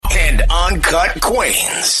Uncut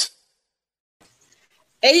Queens.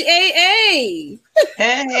 Hey. Hey,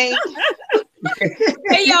 Hey,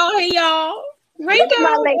 y'all. Welcome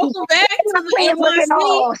back to the Looking NYC.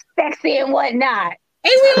 all sexy and whatnot.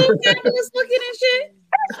 Hey, we all fabulous looking and shit.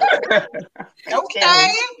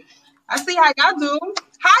 okay. I see how y'all do.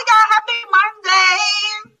 Hi, y'all. Happy Monday.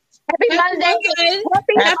 Happy Monday.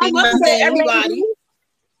 Happy Mother's Day, everybody.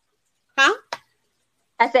 Huh?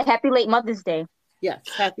 I said happy late Mother's Day. Yes.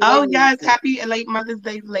 Happy Oh, Mother's yes. Day. Happy late Mother's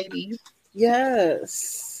Day, ladies.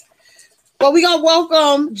 Yes. Well, we're going to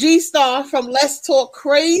welcome G-Star from Let's Talk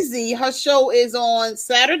Crazy. Her show is on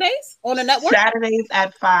Saturdays on the network. Saturdays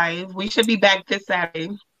at 5. We should be back this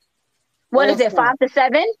Saturday. What is it, 5 to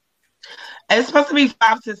 7? It's supposed to be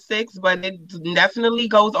 5 to 6, but it definitely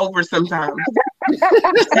goes over sometimes.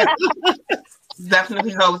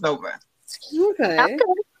 Definitely goes over. Okay.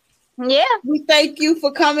 Yeah. We thank you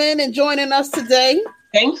for coming and joining us today.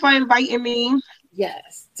 Thanks for inviting me.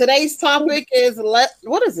 Yes. Today's topic is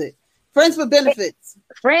what is it? Friends with benefits.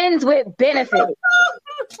 Friends with benefits.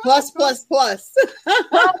 Plus. Pros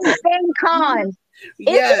and cons.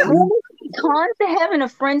 Yes. Is it really cons to having a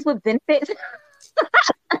friends with benefits?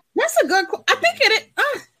 That's a good I think it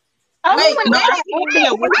is.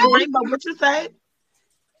 What you said?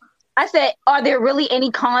 I said, are there really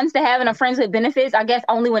any cons to having a friends with benefits? I guess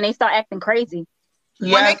only when they start acting crazy.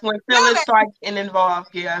 Yes, when feelings start getting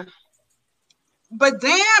involved, yeah. But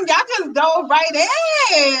damn, y'all just dove right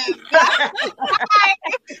in.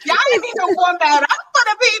 Y'all didn't even warm that up for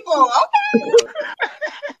the people.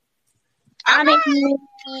 Okay. I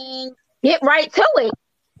mean, get right to it.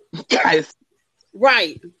 Yes.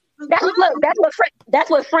 Right. That's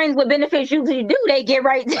what friends with benefits usually do. They get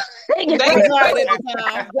right. They get right.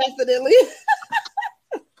 Definitely.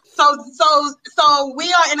 So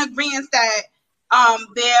we are in agreement that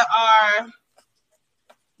there are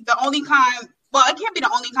the only con. Well, it can't be the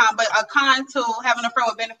only con, but a con to having a friend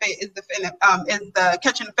with benefit is the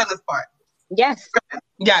catching the feelings part. Yes.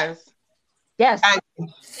 Yes.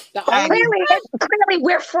 Clearly,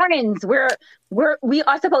 we're friends. We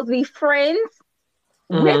are supposed to be friends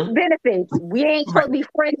with benefits. We ain't supposed to be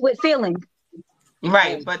friends with feelings.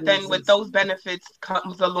 Right, but then with those benefits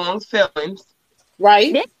comes along feelings.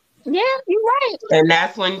 Right. Yeah, you're right. And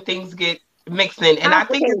that's when things get mixing. And I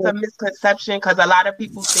think it's a misconception because a lot of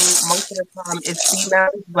people think most of the time it's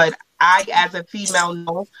females, but I, as a female,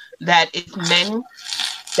 know that it's men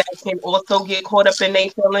that can also get caught up in their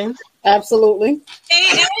feelings. Absolutely.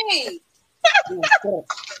 Hey.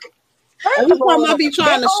 Every time I be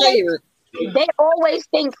trying to share it. They always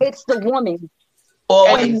think it's the woman.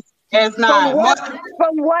 Always. It's not.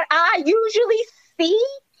 From what I usually see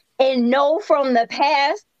and know from the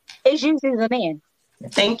past, it's usually the man.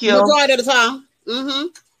 Thank you. Majority of the time. Mm-hmm.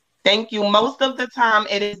 Thank you. Most of the time,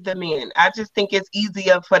 it is the men. I just think it's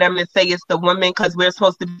easier for them to say it's the women because we're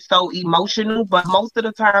supposed to be so emotional, but most of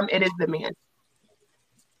the time, it is the men.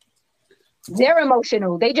 They're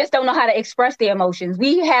emotional. They just don't know how to express their emotions.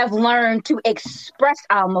 We have learned to express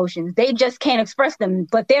our emotions. They just can't express them,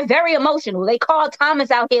 but they're very emotional. They call Thomas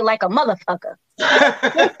out here like a motherfucker.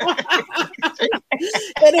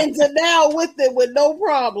 And then to now with it with no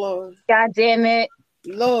problem. God damn it.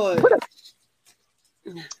 Lord.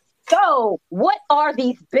 So, what are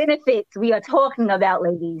these benefits we are talking about,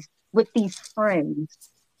 ladies, with these friends?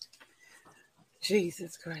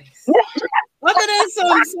 Jesus Christ. Other than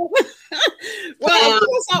some well,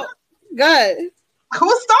 good.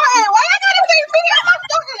 Who's starting? Why I gotta say me?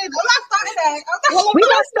 I'm not starting that. Well, We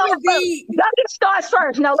gonna start first. Let me start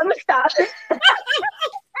first. No, let me stop.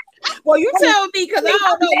 Well, you tell me because I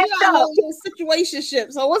don't know. You got a whole little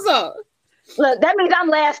situationship. So what's up? Look, that means I'm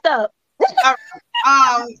last up.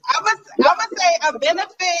 I would say a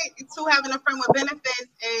benefit to having a friend with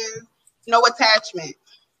benefits is no attachment.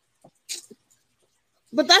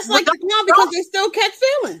 But that's like because they still catch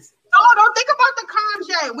feelings. No, don't think about the cons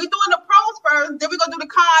yet. We doing the pros first, then we're gonna do the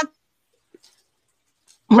cons.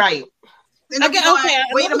 Right. Okay.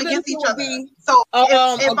 Weigh them against each other. So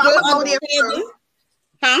if I'm gonna go there first,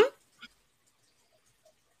 huh?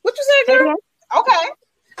 What you say, girl? Okay.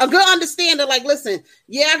 A good understanding, like, listen,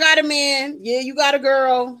 yeah, I got a man. Yeah, you got a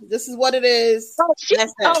girl. This is what it is.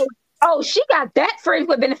 She got that friends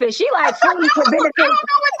with benefits. She like friends with benefits.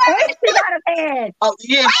 And she got a man. Oh,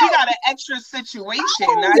 yeah, she got an extra situation. She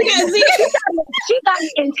got an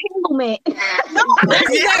entanglement. No, that's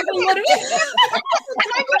exactly what it is.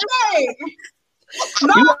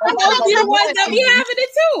 No, you're one that be having it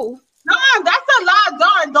too. No, that's a lot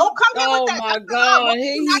done. Don't come here with that. Oh my God,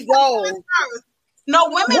 here you go. No,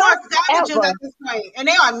 women are savages at this point, and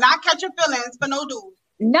they are not catching feelings for no dude.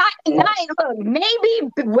 Not look,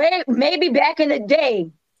 maybe back in the day.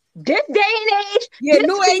 This day and age, Yeah, this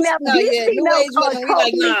new age. female, No, these yeah, new females age women. We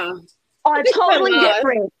like, nah. are totally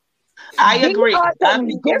different. I These agree. are I some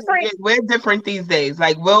think different. we're different these days.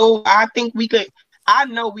 Like, I think we could. I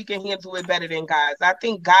know we can handle it better than guys. I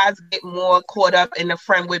think guys get more caught up in the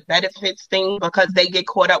friend with benefits thing because they get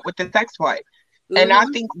caught up with the sex part. Mm-hmm. And I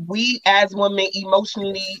think we as women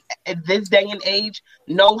emotionally at this day and age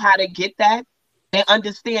know how to get that and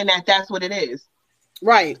understand that that's what it is.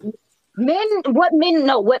 Right. What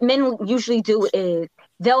men usually do is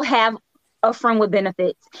they'll have a friend with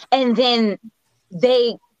benefits and then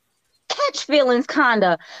they catch feelings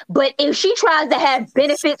kinda, but if she tries to have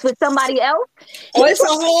benefits with somebody else, it's a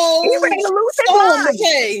whole he ready to lose his mind.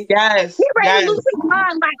 Okay. Yes. He ready to lose his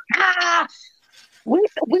mind. Like,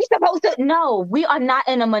 we supposed to no, we are not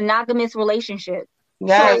in a monogamous relationship.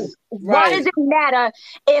 Yes. So why does it matter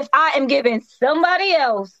if I am giving somebody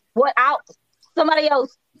else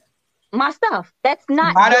my stuff? That's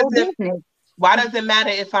not your business. Why does it matter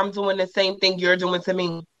if I'm doing the same thing you're doing to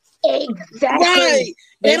me? Exactly. Right.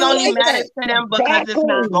 It only matters to them because it's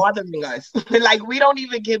not bothering us. Like, we don't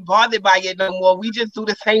even get bothered by it no more. We just do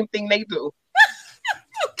the same thing they do.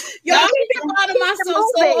 Yo, I be bothering myself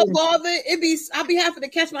so bothered. I be having to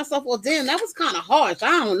catch myself. Well, damn, that was kind of harsh.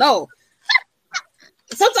 I don't know.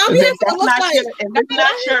 Sometimes I be having to look like, if it's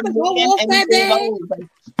not your man,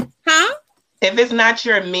 huh? If it's not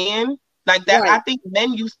your man, like that, I think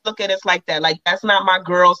men used to look at us like that. Like, that's not my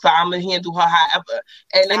girl, so I'm gonna handle her however.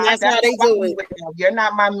 And that's how they do it. You're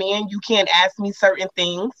not my man. You can't ask me certain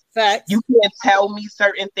things. Facts. You can't tell me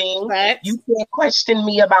certain things. Facts. You can't question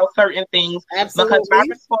me about certain things. Absolutely. Because my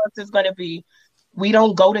response is gonna be, we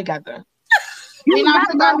don't go together. You're not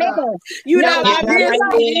my nigga. You're not my man,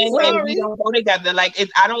 and we don't go together. Like,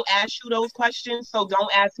 I don't ask you those questions, so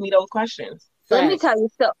don't ask me those questions. Let me tell you.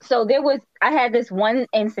 So I had this one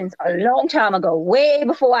instance a long time ago, way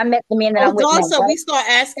before I met the man that I'm with now. So we start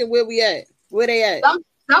asking where we at, where they at.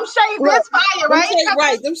 Them shades this fire,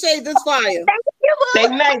 right? Them shades this fire. They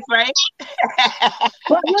nice, right?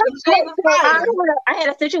 I had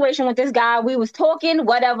a situation with this guy. We was talking,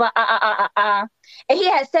 whatever, and he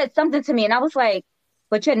had said something to me, and I was like,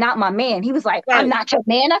 "But you're not my man." He was like, "I'm not your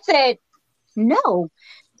man." I said, "No."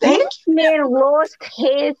 This man lost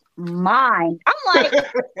his mind. I'm like,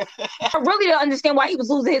 I really don't understand why he was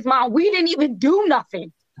losing his mind. We didn't even do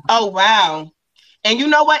nothing. Oh, wow. And you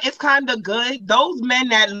know what? It's kind of good. Those men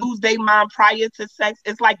that lose their mind prior to sex,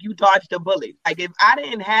 it's like you dodged a bullet. Like, if I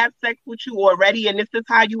didn't have sex with you already and this is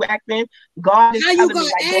how you acting, God is telling me,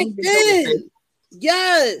 like, don't even do this.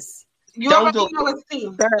 Yes. You already know it's tea.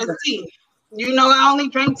 It's tea. You know I only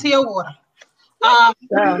drink tea or water.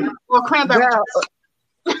 Or cranberry juice.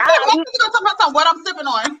 You gonna talk about what I'm sipping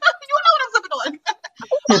on. You know what I'm sipping on.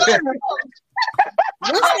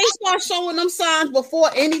 Once they start showing them signs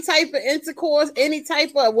before any type of intercourse, any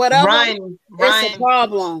type of whatever, it's a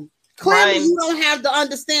problem. Clearly, you don't have the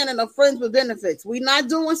understanding of friends with benefits. We're not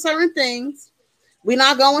doing certain things. We're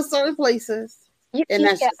not going certain places.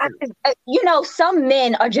 Some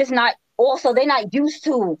men are just not. Also, they're not used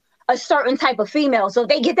to a certain type of female. So if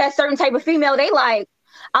they get that certain type of female, they like,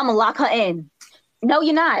 I'm gonna lock her in. No,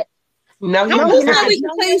 you're not. No, you're not.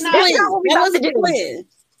 That's not what we about to do.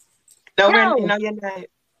 No, you're not.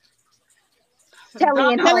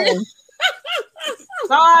 Telly and home.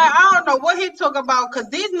 I don't know what he talk about because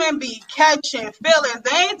these men be catching feelings.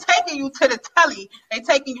 They ain't taking you to the telly. They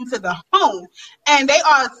taking you to the home. And they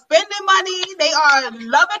are spending money. They are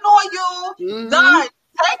loving on you. Mm-hmm. God,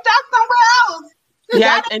 take that somewhere else.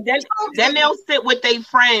 Yeah, and then they'll sit with their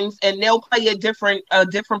friends and they'll play a different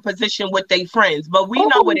position with their friends. But we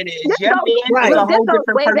know what it is. Your man is a whole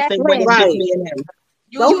different person when it's just me and him.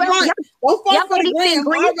 Don't fall for the gram.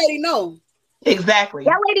 I already know. Exactly.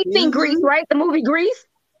 That lady seen Grease, right? The movie Grease,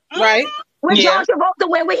 right? When John Travolta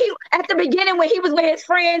went, when he at the beginning when he was with his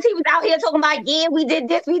friends, he was out here talking about, we did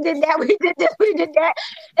this, we did that, we did this, we did that,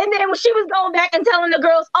 and then when she was going back and telling the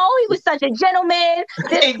girls, he was such a gentleman.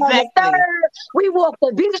 This exactly. Third, we walked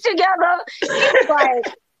the beach together. He was like,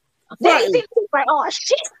 he was like, oh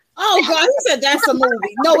shit. Oh God, he said that's a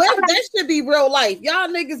movie. No, that should be real life. Y'all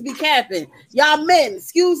niggas be capping. Y'all men,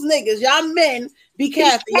 y'all men be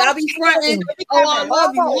capping. Y'all be fronting. I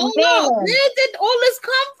love you. Hold on. Where did all this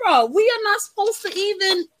come from? We are not supposed to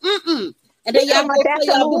even. And then y'all go tell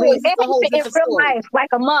y'all boys in real life, like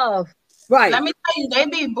a love. Right. Let me tell you, they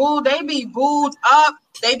be booed up.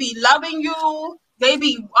 They be loving you. They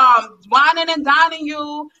be whining and dining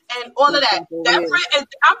you and all of that.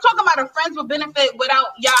 I'm talking about a friends with benefit without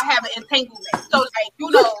y'all having entanglement. So like,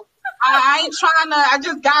 I ain't trying to. I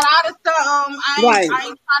just got out of something. I ain't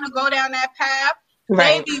trying to go down that path.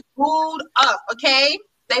 Right. They be booed up, okay?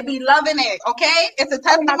 They be loving it, okay? It's a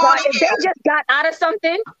testimony. Oh my God. If they just got out of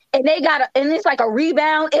something and and it's like a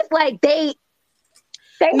rebound, it's like y'all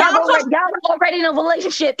already in a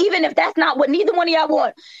relationship, even if that's not what neither one of y'all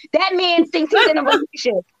want. That man thinks he's in a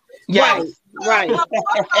relationship. Yes. Right.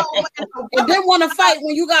 And then want to fight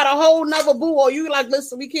when you got a whole nother boo, or you like,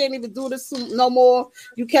 listen, we can't even do this no more.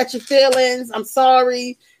 You catch your feelings. I'm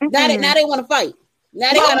sorry. Mm-hmm. Now they want to fight.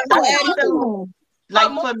 Now they got to like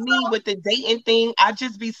for me with the dating thing, I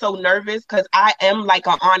just be so nervous because I am like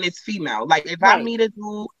an honest female. Like if I meet a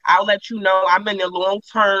dude, I'll let you know I'm in a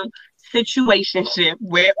long-term situationship.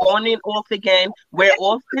 We're on and off again. We're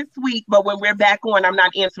off this week, but when we're back on, I'm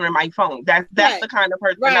not answering my phone. That's the kind of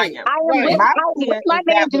person I am. My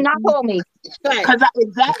man, do not call me. Because I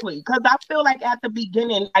feel like at the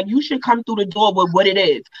beginning, you should come through the door with what it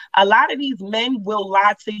is. A lot of these men will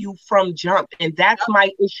lie to you from jump, and that's my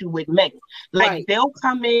issue with men. Like they'll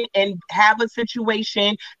come in and have a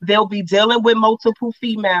situation. They'll be dealing with multiple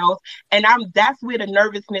females, and that's where the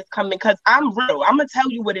nervousness comes in because I'm real. I'm gonna tell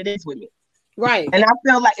you what it is with me. Right. And I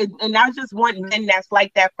feel like, and I just want men that's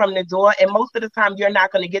like that from the door. And most of the time, you're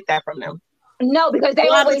not going to get that from them. No, because they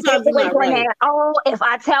always get away from that. Oh, if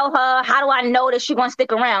I tell her, how do I know that she's going to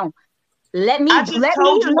stick around? Let me choose if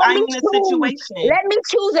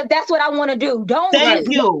that's what I want to do. Don't get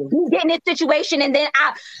in this situation and then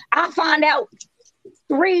I find out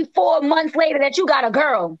 3-4 months later that you got a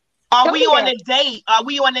girl. Are we on a date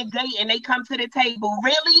and they come to the table?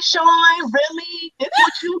 Really, Sean? Really? This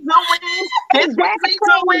what you doing? This what we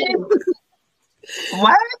doing?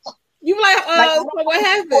 What? You like, what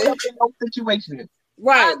happened? In those situations.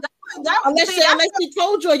 Right. Unless she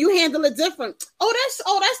told you, or you handle it different. Oh,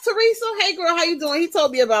 that's Teresa. Hey, girl, how you doing? He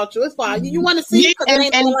told me about you. It's fine. You want to see because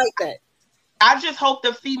it ain't like that. I just hope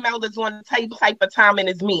the female is on the same type of timing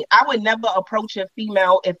as me. I would never approach a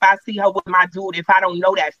female if I see her with my dude if I don't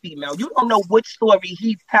know that female. You don't know which story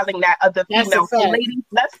he's telling that other female. So, ladies,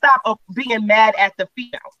 let's stop being mad at the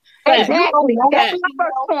female. Exactly. That's my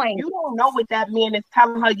first point. You don't know what that man is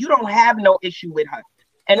telling her. You don't have no issue with her.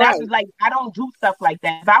 And I was like, I don't do stuff like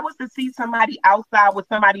that. If I was to see somebody outside with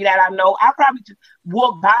somebody that I know, I'll probably just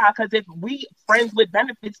walk by because if we friends with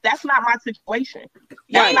benefits, that's not my situation.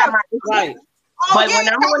 That's not my issue. But when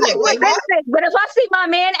I'm on the but if I see my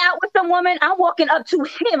man out with some woman, I'm walking up to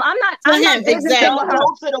him. I'm not exactly. It's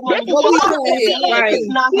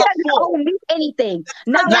not he doesn't owe me anything.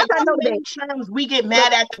 Times we get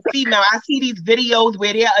mad at the female. I see these videos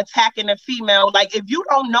where they're attacking the female. Like if you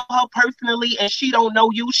don't know her personally and she don't know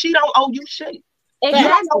you, she don't owe you shit.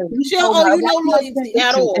 Exactly. She don't owe you no loyalty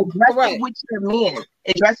at all. Address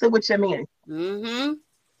it with your man. Mm-hmm.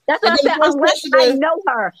 That's what I said. Unless I know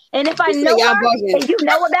her, and if I know her, and you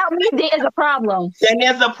know about me, there's a problem. Then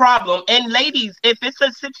there's a problem. And ladies, if it's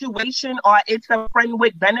a situation or it's a friend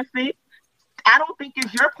with benefit, I don't think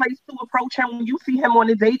it's your place to approach him when you see him on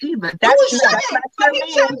a date either. That's not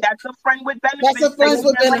your man. That's a friend with benefit. That's a friend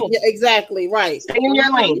with benefit. Yeah, exactly right. Stay in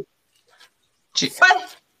your lane.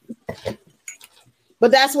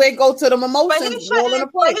 But that's where it goes to the emotions rolling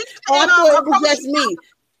apart. Oh, I thought it was just me.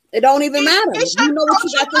 It don't even matter. You know what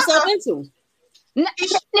you got yourself into.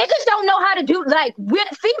 Niggas don't know how to do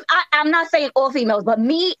I'm not saying all females, but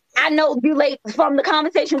me, I know you late from the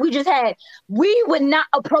conversation we just had. We would not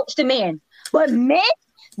approach the man, but men,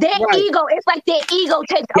 their ego, it's like their ego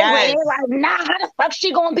takes over. They're like, nah, how the fuck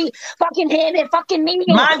she gonna be fucking him and fucking me?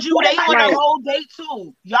 Mind you, they on a whole date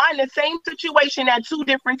too. Y'all in the same situation at 2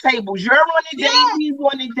 different tables. You're on a date, he's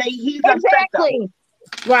on a date, he's upset though.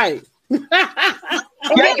 Right. Over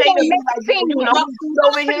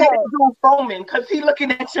here foaming because he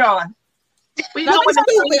looking at y'all. He's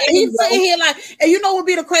sitting here like, and you know what would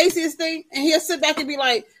be the craziest thing? And he'll sit back and be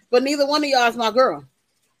like, but neither one of y'all is my girl.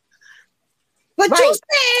 But you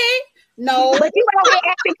say no. But you out here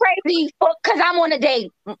acting crazy because I'm on a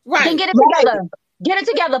date. Right. Then get it together. Get it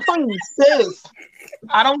together, please. Sis,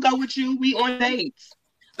 I don't go with you. We on dates.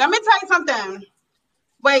 Let me tell you something.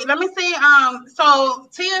 Wait, let me see. So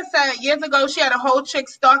Tia said years ago she had a whole chick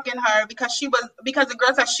stalking her because the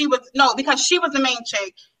girl said because she was the main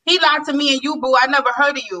chick. He lied to me and you, boo. I never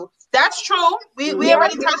heard of you. That's true. We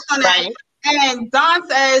already touched on that. And Don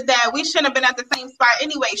says that we shouldn't have been at the same spot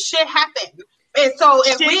anyway. Shit happened. And so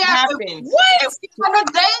if we on a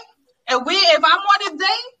date, if I'm on a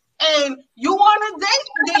date and you on a date,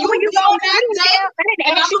 then you be on that date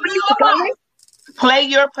and I'm gonna be on mine. Play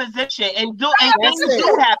your position and things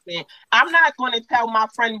do happen. I'm not going to tell my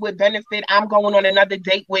friend with benefit I'm going on another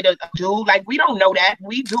date with a dude. Like, we don't know that.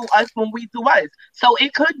 We do us when we do us. So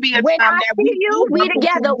it could be a when time I that we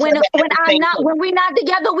together. When we're not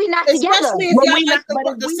together, we're not together. Especially if y'all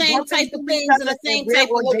like the same type of things in the same type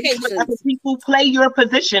of locations. People play your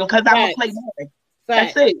position because I'm gonna play mine.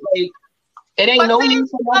 That's it. Like, it ain't no need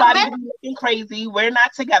for nobody to be looking crazy. We're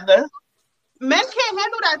not together. Men can't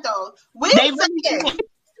handle that though. We say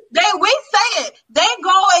it. They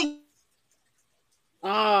go and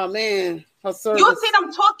oh man, you see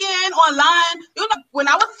them talking online. You know, when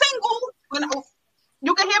I was single,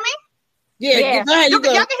 you can hear me? Yeah. Go ahead, y'all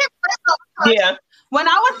can hear me. Yeah. When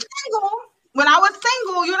I was single,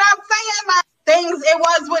 you know what I'm saying? Like, things, it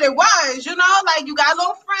was what it was, you know? Like, you got a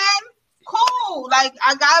little friend, cool. Like,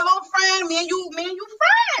 I got a little friend, me and you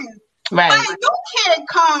friends. Right. But you can't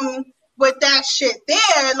come with that shit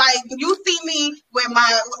there. Like, you see me with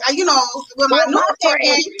my, with my new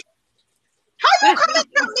friend. How you coming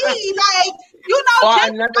to me? Like, or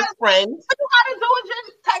another friend. What you gotta do is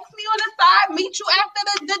just text me on the side, meet you after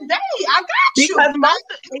the day. I got you. Because most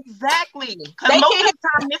of the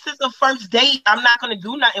time, this is the first date. I'm not gonna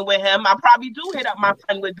do nothing with him. I probably do hit up my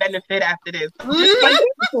friend with benefit after this.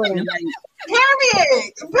 Period. That's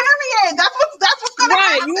what's gonna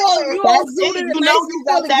happen. You all zooted and nice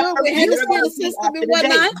and feeling good with Hennessy in the system and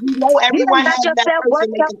whatnot. You know everyone has that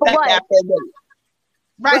person they can text after a date.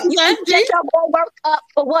 Right. Set your work up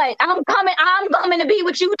for what? I'm coming to be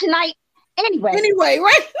with you tonight anyway,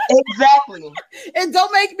 right? Exactly. And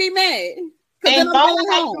don't make me mad. And don't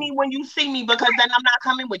text me when you see me because then I'm not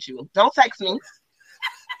coming with you. Don't text me.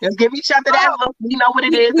 Just give each other that look. You know what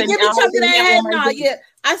it is. We give each other that head.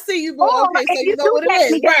 I see you, boo. Okay, so you know what it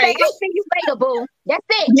is, right? I'll see you later, boo. That's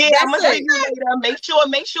it. Yeah, I'm gonna see you later. Make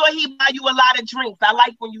sure he buy you a lot of drinks. I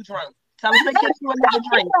like when you drunk. Tell him to get you another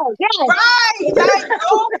drink. Yes. Right.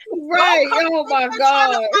 Right. Oh my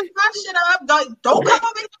God. Fuck my shit up. Don't come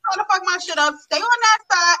over here trying to fuck my shit up. Stay on that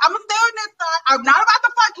side. I'm gonna stay on this side. I'm not about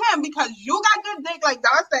to fuck him because you got good dick, like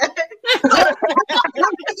Dar said.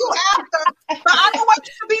 You after. But I don't want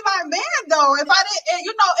you to be my man though. If I didn't,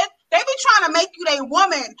 they be trying to make you their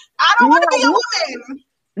woman. I don't want to be a woman.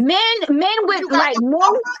 Men with that's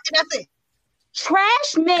it.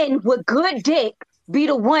 Trash men with good dick be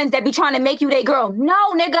the ones that be trying to make you their girl.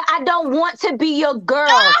 No, nigga, I don't want to be your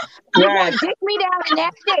girl. You want to dick me down and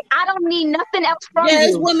that's it. I don't need nothing else from you. Yeah,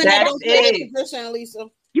 it's women that don't take a position, Lisa.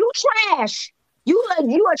 You trash. You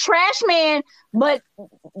a trash man, but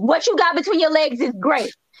what you got between your legs is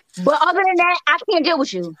great. But other than that, I can't deal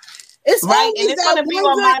with you. It's right, and it's gonna be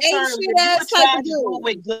on my terms. If you trash dude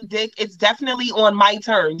with good dick, it's definitely on my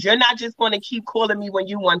terms. You're not just going to keep calling me when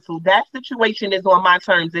you want to. That situation is on my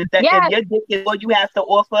terms. Is that if your dick is what you have to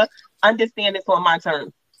offer, understand it's on my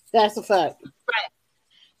terms. That's a fact. Right.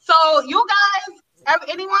 So you guys,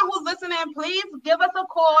 anyone who's listening, please give us a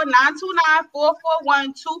call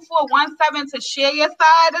 929-441-2417 to share your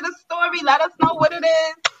side of the story. Let us know what it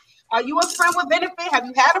is. Are you a friend with benefit? Have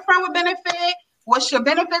you had a friend with benefit? What's your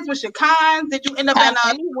benefits? What's your cons? Did you end up Has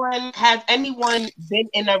anyone been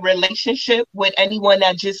in a relationship with anyone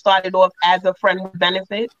that just started off as a friend with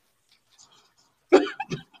benefit?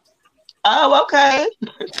 Oh, okay.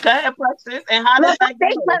 Go ahead, Precious. And how does that go?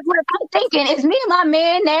 I'm thinking, is me and my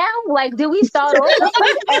man now? Like, did we start off?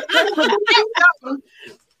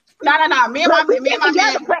 No. Me and my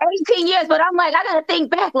man for 18 years, but I'm like, I gotta think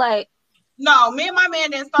back, like. No, me and my man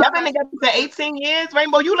didn't start. Y'all been together for 18 years,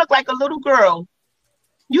 Rainbow. You look like a little girl.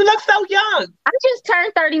 You look so young. I just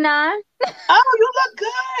turned 39. Oh, you look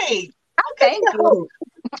good. Oh, thank you.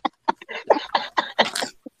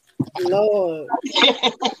 Lord.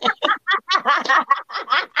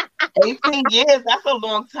 18 years, that's a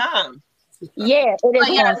long time. Yeah, it is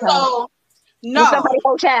a long time. So, no. Somebody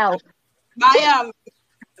child.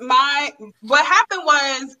 What happened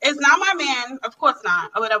was, it's not my man, of course not,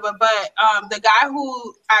 or whatever, but the guy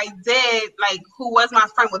who I did, like, who was my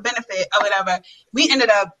friend with benefit or whatever, we ended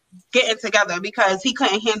up getting together because he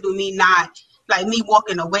couldn't handle me me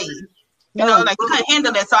walking away. You know, like, he couldn't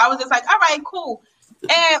handle it. So I was just like, all right, cool.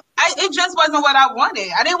 And it just wasn't what I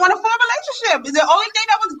wanted. I didn't want to form a relationship. The only thing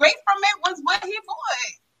that was great from it was what he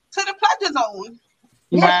bought to the pleasure zone.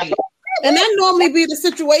 Right. And that normally be the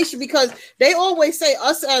situation because they always say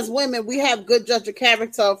us as women, we have good judge of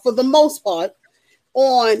character for the most part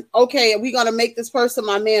on, okay, are we going to make this person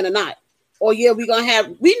my man or not? Or yeah, we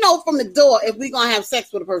know from the door if we're going to have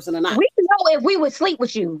sex with a person or not. We know if we would sleep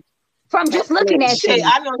with you. from just looking at Shit, you.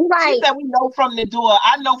 I know. Right. She said we know from the door.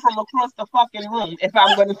 I know from across the fucking room if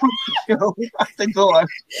I'm going to put you out the door.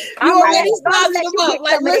 You already I'm gonna sizing let them you up. get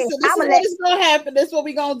Like, some of this. listen, this is I'ma what is going to happen. This is what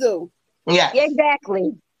we going to do. Yeah.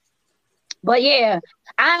 Exactly. But yeah,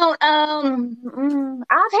 I don't.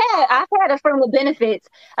 I've had a friend with benefits.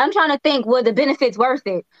 I'm trying to think, were the benefits worth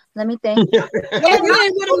it? Let me think. Well, if you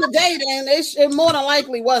ain't with them today, then it more than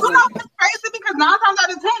likely wasn't. It's crazy because 9 times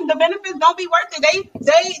out of 10, the benefits don't be worth it.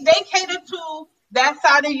 They cater to that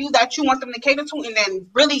side of you that you want them to cater to, and then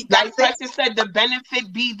really Like that's it. Preston said, the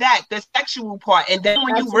benefit be that, the sexual part. And then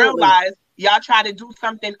when Absolutely. you realize y'all try to do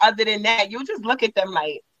something other than that, you just look at them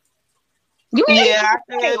like, You ain't yeah,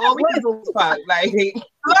 I said, all we can do is fuck. Like, Like,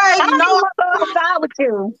 I you know, don't want to go outside with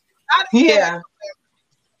you. yeah.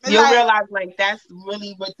 It's You'll like- realize like that's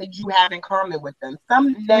really what you have in common with them.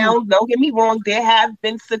 Some now, don't get me wrong, there have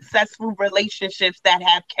been successful relationships that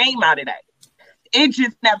have came out of that. It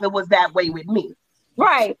just never was that way with me.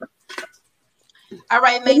 Right. all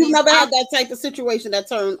right, So ladies. you never had that type of situation that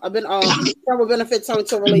turned friend with benefit turned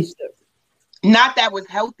to a relationship. Not that was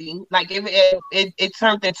healthy. Like it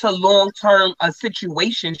turned into long-term a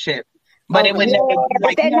situationship. But it would never be but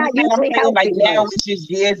like, they're you know not what I'm saying? usually Like healthy, now though. it's just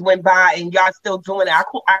years went by and y'all still doing it. I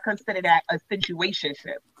consider that a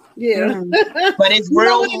situationship. Yeah. But it's You know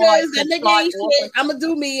real what hard it is? That to nigga start ain't off shit. with- I'm gonna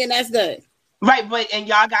do me, and that's that. Right, but and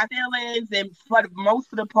y'all got feelings, and for the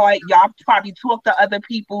most of the part, y'all probably talk to other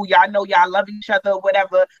people. Y'all know y'all love each other, or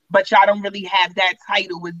whatever, but y'all don't really have that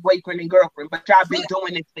title with boyfriend and girlfriend. But y'all been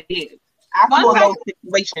doing it for years. I call those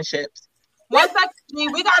situationships. 1 second, G.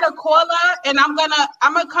 We got a caller, and I'm gonna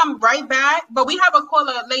come right back. But we have a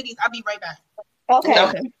caller, ladies. I'll be right back.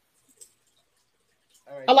 Okay.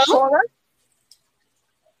 Hello? Caller?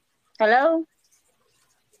 Hello?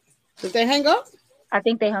 Did they hang up? I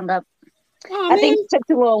think they hung up. Oh, I man. think it took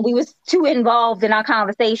too long. We was too involved in our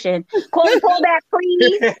conversation. Call back,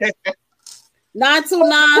 please.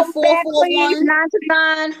 929-441-17.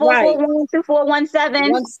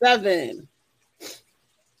 929-441-2417.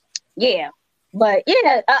 Yeah. But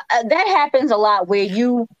yeah, that happens a lot where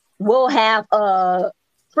you will have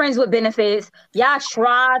friends with benefits. Y'all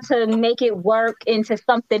try to make it work into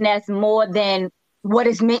something that's more than what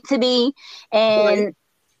it's meant to be. And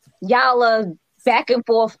y'all are back and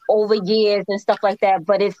forth over years and stuff like that,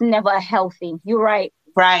 but it's never healthy. You're right.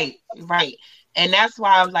 Right. And that's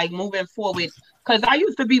why I'm like moving forward. Because I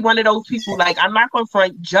used to be one of those people, like, I'm not going to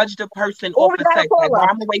judge the person off of sex. Like, well,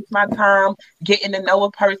 I'm going to waste my time getting to know a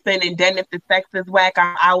person, and then if the sex is whack,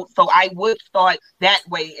 I'm out. So I would start that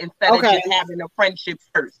way instead of just having a friendship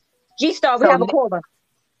first. G-Star, we have a caller.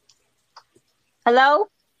 Hello?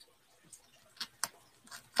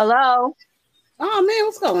 Hello? Oh, man,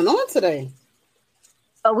 what's going on today?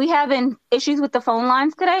 Are we having issues with the phone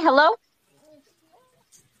lines today? Hello?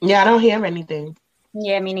 Yeah, I don't hear anything.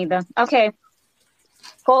 Yeah, me neither. Okay.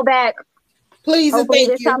 Call back. Please and Hopefully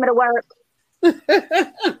thank this time it'll work.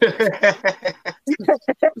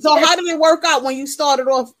 So how did it work out when you started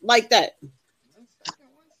off like that?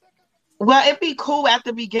 Well, it'd be cool at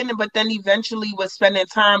the beginning, but then eventually with spending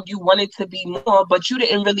time, you wanted to be more, but you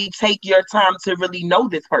didn't really take your time to really know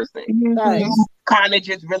this person. Right. You kind of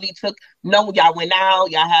just really took, no, y'all went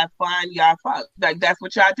out, y'all had fun, y'all fucked. Like, that's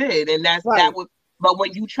what y'all did. And that was, but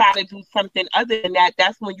when you try to do something other than that,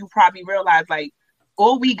 that's when you probably realize, like,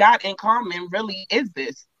 all we got in common really is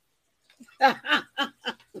this.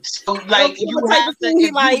 So, like, you have to,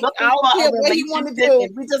 he like, I don't care what he want to do.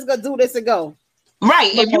 We just gonna do this and go.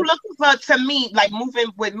 Right. If you're looking for, to me, like moving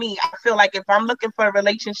with me, I feel like if I'm looking for a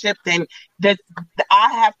relationship, then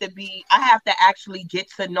I have to actually get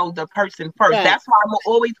to know the person first. Right. That's why I'm gonna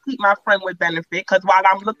always keep my friend with benefit, because while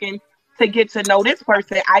I'm looking to get to know this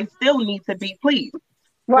person, I still need to be pleased.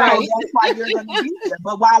 Right. So that's why you're gonna be there.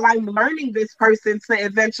 But while I'm learning this person to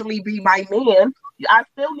eventually be my man, I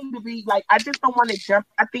still need to be like, I just don't want to jump.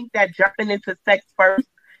 I think that jumping into sex first.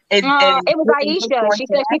 It was Aisha. She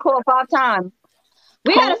said she called 5 times.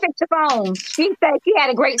 We gotta fix the phone. She said she had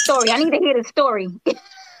a great story. I need to hear the story.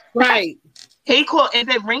 Right. He called. Is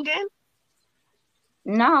it ringing?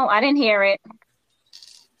 No, I didn't hear it.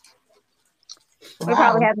 Wow. We're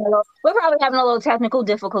probably having a little technical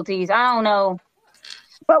difficulties. I don't know,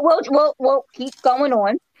 but we'll keep going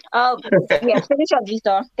on. Yeah, finish up,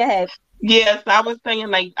 G-Star. Go ahead. Yes, I was saying,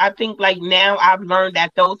 like, I think, like, now I've learned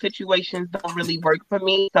that those situations don't really work for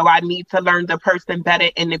me. So I need to learn the person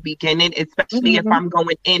better in the beginning, especially if I'm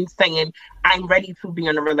going in saying I'm ready to be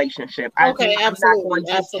in a relationship. I'm not going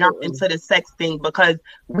to just jump into the sex thing, because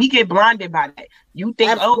we get blinded by that. You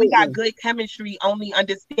think, oh, we got good chemistry, only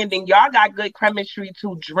understanding y'all got good chemistry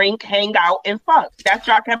to drink, hang out, and fuck. That's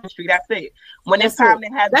y'all chemistry. That's it. When it's time to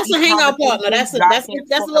have that's a hangout partner. That's a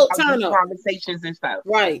little turn up. Conversations and stuff.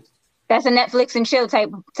 Right. That's a Netflix and chill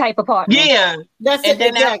type of partner. Yeah. That's it. And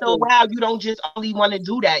then after a while, you don't just only want to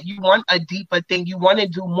do that. You want a deeper thing. You want to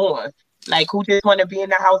do more. Like, who just want to be in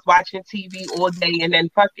the house watching TV all day and then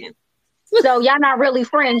fucking? So y'all not really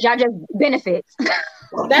friends. Y'all just benefits.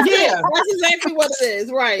 That's it. That's exactly what it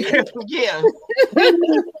is. Right. Yeah. We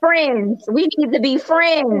need friends. We need to be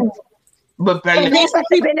friends. But benefits.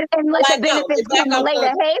 And let the benefits come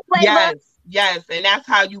later. Hey, Flavor. Yes, and that's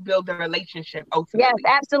how you build a relationship ultimately.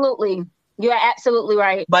 Yes, absolutely. You're absolutely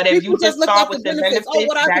right. But if you just start with the benefits,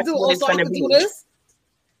 what I can do, also I can do this.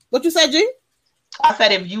 What you said, G? I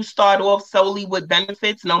said if you start off solely with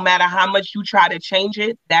benefits, no matter how much you try to change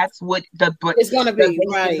it, that's what it's going to be.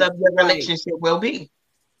 Right. Of your relationship will be.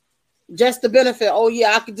 Just the benefit. Oh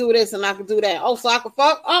yeah, I can do this and I can do that. Oh, so I can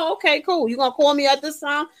fuck. Oh, okay, cool. You gonna call me at this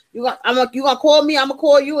time? You gonna call me? I'm gonna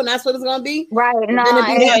call you, and that's what it's gonna be. Right. No,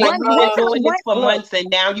 you've been doing this for months, and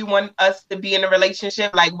now you want us to be in a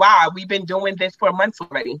relationship. Like, wow, we've been doing this for months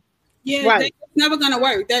already. Yeah, right. It's never gonna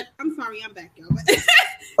work. I'm sorry, I'm back, y'all.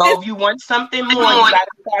 So if you want something more, you gotta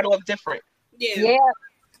start off different. Yeah.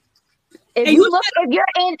 If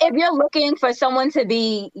you're looking for someone to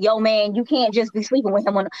be your man, you can't just be sleeping with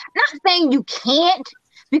him. Not saying you can't,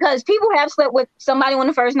 because people have slept with somebody on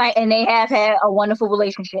the first night and they have had a wonderful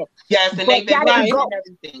relationship. Yes, and they've been right and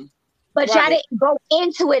everything. But y'all didn't go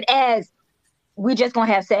into it as we just gonna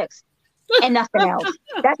have sex and nothing else.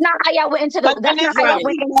 That's not how y'all went into the. That's not how y'all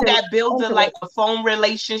went into that builds a phone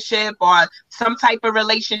relationship or some type of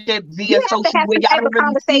relationship via social where y'all don't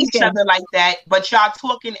really see each other like that, but y'all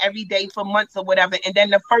talking every day for months or whatever, and then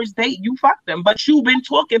the first date you fuck them, but you've been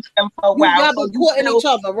talking to them for a while. Y'all been courting each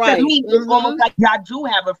other, right? To me, it's almost like y'all do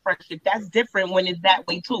have a friendship. That's different when it's that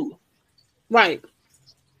way too. Right.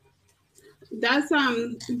 That's a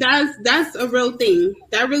real thing.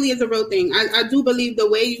 That really is a real thing. I do believe the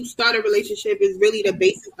way you start a relationship is really the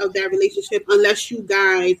basis of that relationship, unless you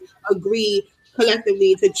guys agree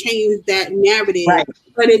collectively to change that narrative. Right.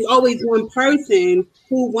 But it's always one person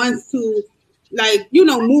who wants to,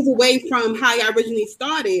 move away from how you originally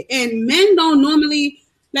started. And men don't normally,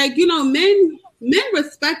 men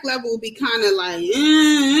respect level be kind of like,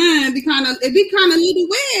 it'd be kind of a little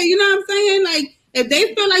weird. You know what I'm saying? Like, if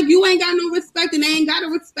they feel like you ain't got no respect and they ain't got to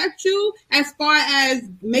respect you as far as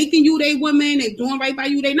making you their woman and doing right by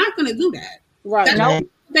you, they're not going to do that. Right. That's what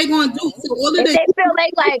they're going to do. So if they feel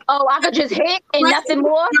like, oh, I could just hit and nothing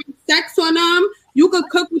more. Sex on them, you could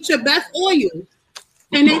cook with your best oil.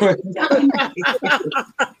 And they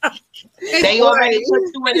already put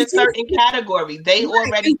you in a certain category. They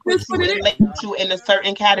already put you in a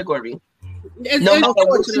certain category. No matter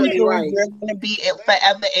what you do, you're going to be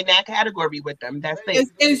forever in that category with them. That's it.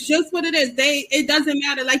 It's just what it is. It doesn't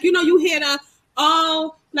matter. Like, you hear yes.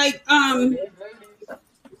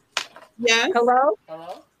 Hello?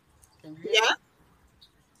 Yeah.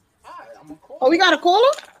 Hi, I'm a caller. Oh, we got a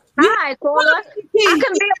caller? Hi, caller.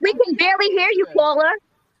 We can barely hear you, caller.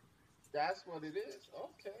 That's what it is.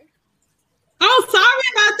 Okay. Oh, sorry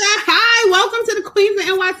about that. Hi, welcome to the Queens of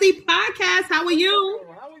NYC podcast. How are you?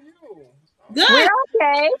 How are you? Good. We're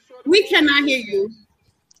okay. We cannot hear you.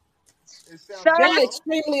 It sounds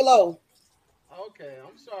extremely low. Okay,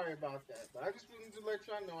 I'm sorry about that. But I just wanted to let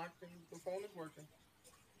y'all know the phone is working.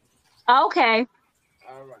 Okay.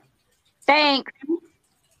 All right. Thanks.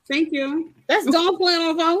 Thank you. That's Dawn playing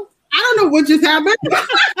on the phone. I don't know what just happened.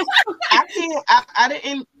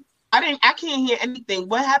 I can't hear anything.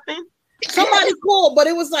 What happened? Somebody called, but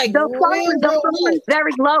it was like the phone is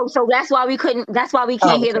very low, so that's why we can't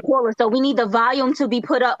hear the caller. So we need the volume to be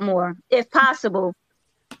put up more, if possible.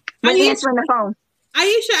 When answering the phone.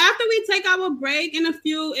 Aisha, after we take our break in a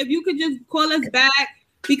few, if you could just call us back,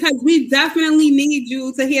 because we definitely need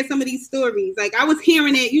you to hear some of these stories. Like, I was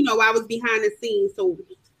hearing it, while I was behind the scenes. So,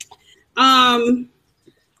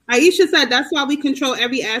 Aisha said that's why we control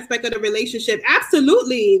every aspect of the relationship.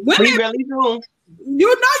 Absolutely. Women, we really do. You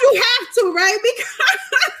have to, right?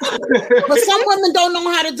 Because but some women don't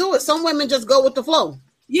know how to do it. Some women just go with the flow.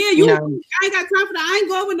 Yeah, I ain't got time for that. I ain't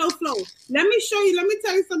going with no flow. Let me show you. Let me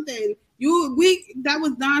tell you something. That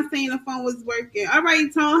was Don saying the phone was working. All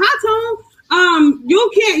right, Tone. Hi, Tone.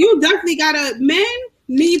 You definitely gotta, men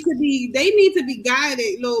need to be guided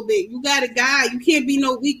a little bit. You got to guide. You can't be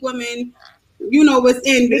no weak woman. You know what's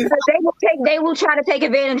in because they will try to take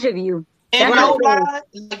advantage of you. And you know what?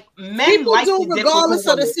 Men people like do regardless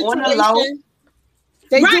of the situation.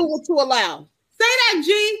 They do what you allow. Say that,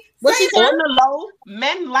 G. On the low,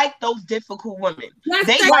 men like those difficult women.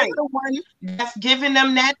 They like the one that's giving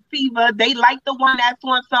them that fever. They like the one that's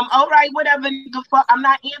on some, all right, whatever, nigga, fuck. I'm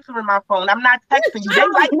not answering my phone. I'm not texting you. They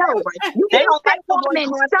like that one. They don't like the one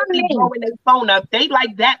constantly blowing their phone up. They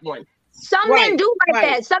like that one. Some men do like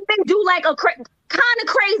that. Some men do like a kind of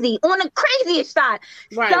crazy, on the craziest side.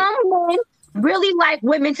 Right. Some men really like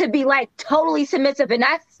women to be like totally submissive, and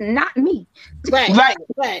that's not me.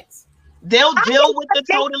 Right. They'll deal with the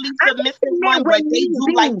totally submissive one, but they do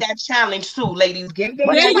like that challenge too, ladies. Get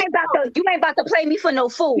you ain't about to play me for no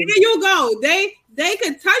fool. There you go. They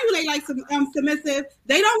could tell you they like submissive.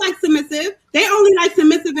 They don't like submissive. They only like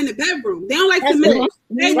submissive in the bedroom. They don't like submissive.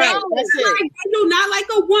 They do not like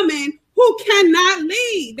a woman who cannot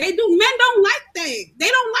lead. They do. Men don't like that. They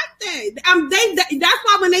don't like that. That's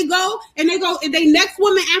why when they go, they next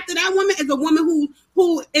woman after that woman is a woman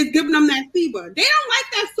who is giving them that fever. They don't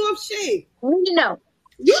like that soft shit. No.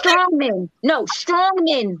 Strong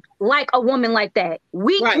men like a woman like that.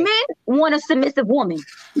 Weak men want a submissive woman.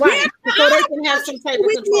 Right. So they can have some type of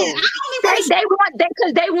control.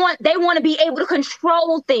 They want to be able to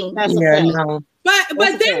control things. That's But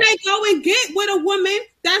then they go and get with a woman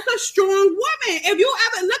that's a strong woman. If you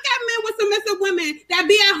ever look at men with submissive women that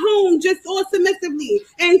be at home just all submissively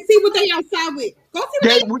and see what they outside with.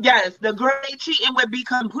 Yes, the girl they cheating would be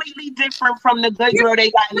completely different from the good girl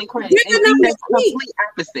they got in the crib. That's complete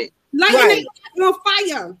opposite. Like they on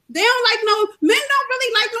fire. They don't like men don't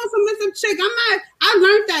really like no submissive chick. I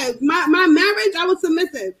learned that. My marriage, I was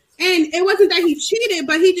submissive. And it wasn't that he cheated,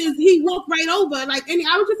 but he walked right over. I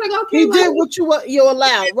was just like, okay. He did what you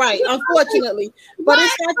allowed, right? Unfortunately, but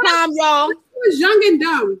it's that time, y'all. He was young and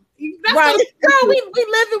dumb. Right, girl. We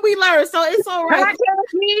live and we learn, so it's all right.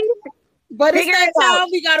 But it's that time.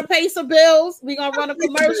 We gotta pay some bills. We gonna run a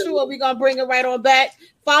commercial, or we gonna bring it right on back.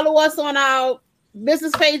 Follow us on our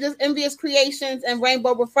business pages, Envious Creations and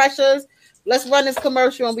Rainbow Refreshers. Let's run this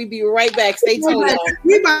commercial and we'll be right back. Stay tuned, y'all.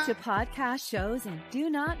 To podcast shows and do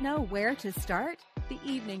not know where to start? The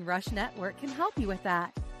Evening Rush Network can help you with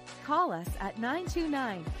that. Call us at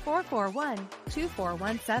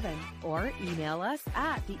 929-441-2417 or email us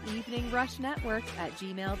at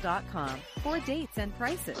theeveningrushnetwork@gmail.com for dates and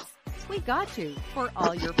prices. We got you for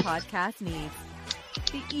all your podcast needs.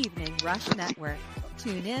 The Evening Rush Network.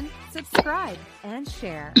 Tune in, subscribe, and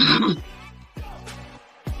share.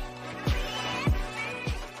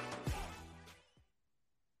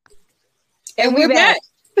 And we're back.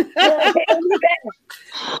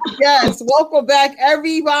 Yes, welcome back,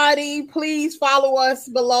 everybody. Please follow us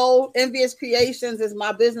below. Envious Creations is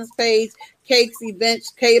my business page. Cakes,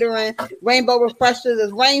 events, catering. Rainbow Refreshers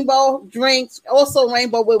is rainbow drinks. Also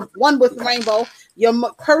rainbow with rainbow. Your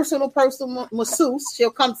personal masseuse.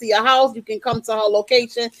 She'll come to your house. You can come to her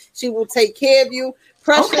location. She will take care of you.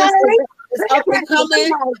 Precious is up and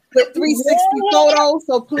coming with 360 photos.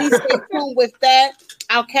 So please stay tuned with that.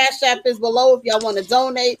 Our Cash App is below if y'all want to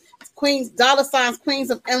donate. Queens of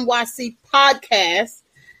NYC podcast.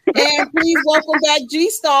 And please welcome back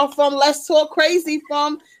G-Star from Let's Talk Crazy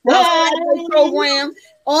from our Saturday program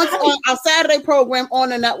on our Saturday program on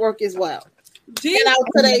the network as well. And out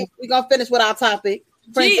today, we're gonna finish with our topic.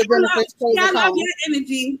 I love your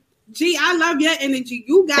energy. G, I love your energy.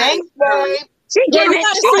 You got Thanks, babe. She gave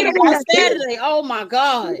it Saturday. Oh my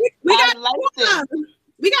God. We got a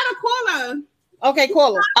caller. Okay,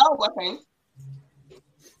 caller. Oh, okay.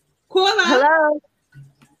 Caller.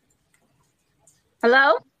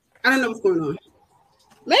 Hello? I don't know what's going on.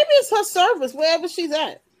 Maybe it's her service, wherever she's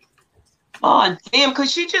at. Oh, damn. Could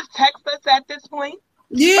she just text us at this point?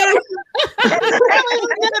 Yeah.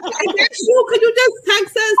 That's you. Could you just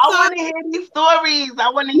text us? I want to hear these stories. I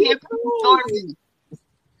want to hear stories.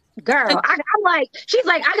 Girl, I'm like, she's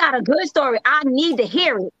like, I got a good story. I need to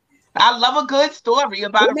hear it. I love a good story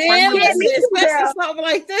about a friend. Especially something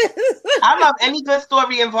like this. I love any good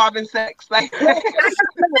story involving sex. Like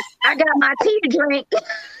I got my tea to drink. Girl,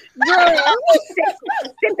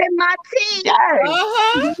 sipping my tea.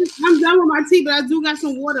 Yes. I'm done with my tea, but I do got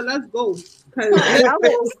some water. Let's go.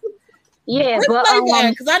 Yeah, but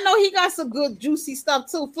because I know he got some good juicy stuff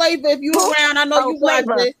too. Flavor, if you around, I know you watched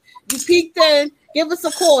it. You peeked in. Give us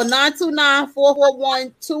a call,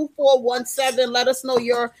 929-441-2417. Let us know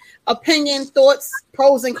your opinion, thoughts,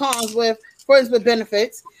 pros and cons with Friends with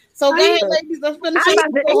Benefits. So go ahead, ladies. Let's finish.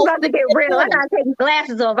 It's about to get real. I gotta take my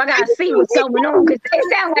glasses off. I gotta see what's going on because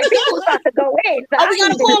it sounds like people about to go in. So we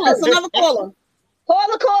got a caller. Another caller.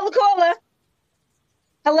 Caller.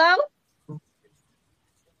 Hello?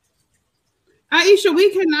 Aisha,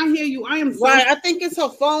 we cannot hear you. I am sorry. Right. I think it's her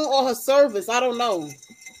phone or her service. I don't know.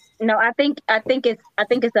 No, I think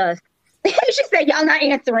it's us. She said y'all not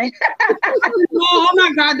answering. Oh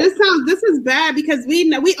my God, this is bad because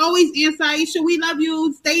we always answer. Aisha, we love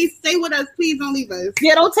you. Stay with us, please. Don't leave us.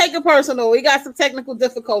 Yeah, don't take it personal. We got some technical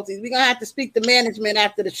difficulties. We're gonna have to speak to management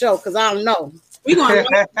after the show because I don't know. We're gonna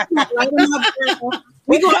light them up.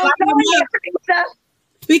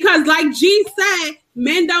 Because like G said,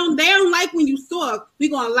 men don't like when you soft.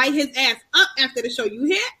 We're gonna light his ass up after the show. You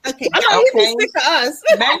hear? Okay. Okay. Stick to us.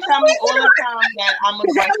 Men tell me all the time that I'm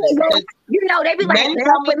aggressive. You know, they be like, men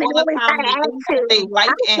tell me all the time that they like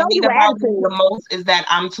and hate about me the most is that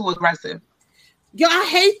I'm too aggressive. Yo, I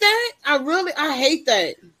hate that. I hate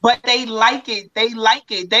that. But they like it.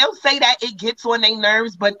 They'll say that it gets on their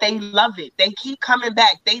nerves, but they love it. They keep coming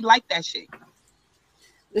back. They like that shit.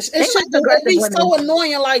 It's should be so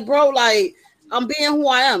annoying, like, bro, like, I'm being who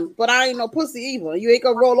I am, but I ain't no pussy either. You ain't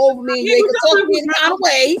gonna roll over me and you ain't gonna talk me any kind of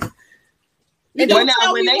way. When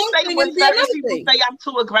certain people say I'm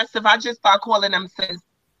too aggressive, I just start calling them sis.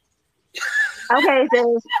 Okay,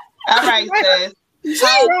 sis. All right, sis.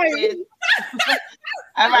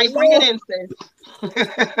 All right, bring it in, sis.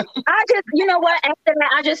 I just, you know what? After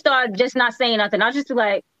that, I just started just not saying nothing. I just be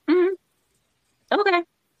like, okay.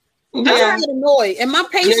 I get annoyed, and my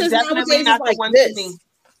patience nowadays is like this.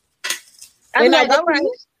 I'm like, all right,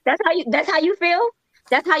 that's how you feel.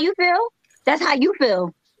 That's how you feel. That's how you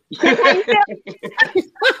feel. That's how you feel.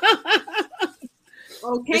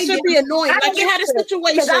 Okay, it should be annoying. Like you had a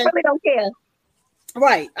situation. I really don't care.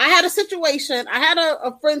 Right, I had a situation. I had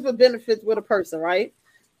a friends with benefits with a person. Right,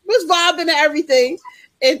 was vibing and everything,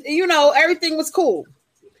 and everything was cool.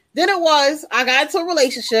 Then I got into a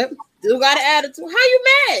relationship. Dude got an attitude. How you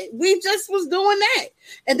mad? We just was doing that.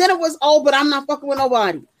 And then it was, but I'm not fucking with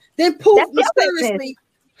nobody. Then poof, mysteriously.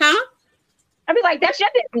 Huh? I'd be like, that's your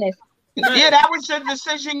business. Yeah, that was your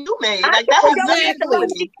decision you made. Like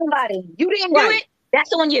somebody. You didn't do it,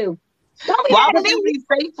 that's on you. Why would you be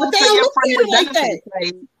faithful to your friend's benefits?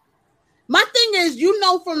 Like, my thing is,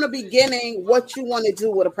 from the beginning what you want to do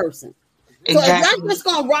with a person. So if y'all just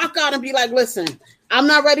gonna rock out and be like, listen, I'm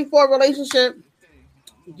not ready for a relationship.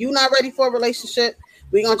 You not ready for a relationship.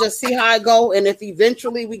 We're gonna just see how it go. And if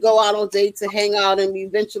eventually we go out on dates to hang out and we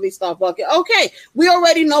eventually start fucking, okay, we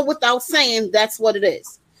already know without saying that's what it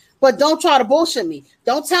is. But don't try to bullshit me.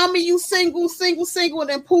 Don't tell me you single, and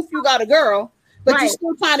then poof, you got a girl, but you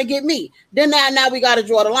still trying to get me. Then now we gotta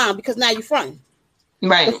draw the line because now you're fronting.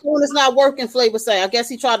 Right. The phone is not working, Flavor say. I guess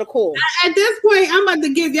he tried to call. At this point, I'm about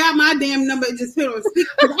to give y'all my damn number and just put on speaker.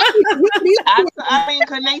 I mean,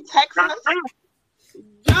 can they text us?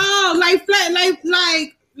 Oh, like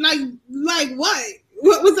what?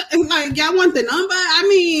 What was it? Like y'all want the number? I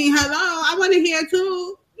mean, hello, I want to hear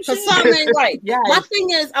too. Because something ain't right. Yes. My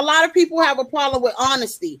thing is, a lot of people have a problem with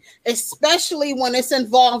honesty, especially when it's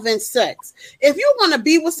involving sex. If you want to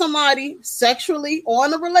be with somebody sexually or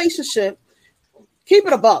in a relationship, keep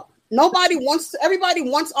it above. Everybody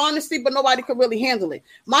wants honesty, but nobody can really handle it.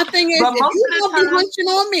 My thing is, if you want to be hunching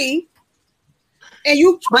on me, and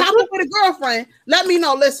you pop up with a girlfriend, let me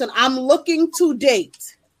know. Listen, I'm looking to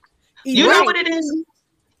date. You know what it is?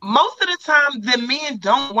 Most of the time, the men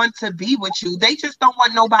don't want to be with you. They just don't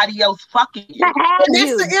want nobody else fucking you. And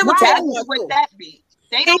that's the irritating part. Would that be?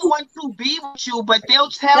 They don't want to be with you, but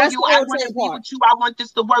they'll tell you, I want to be with you. I want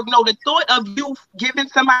this to work. No, the thought of you giving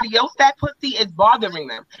somebody else that pussy is bothering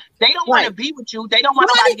them. They don't want to be with you. They don't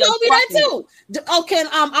want nobody else fucking you. Okay,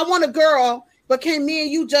 I want a girl, but can me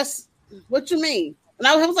and you just... What you mean? And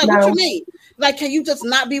I was like, what you mean? Like, can you just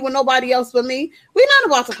not be with nobody else but me? We're not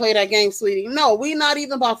about to play that game, sweetie. No, we're not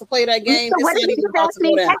even about to play that game. So what did you just ask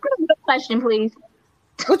me? Ask me a question, please.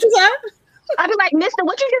 What you said? I'd be like, Mister,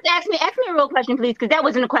 what you just asked me? Ask me a real question, please, because that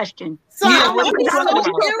wasn't a question. So I'm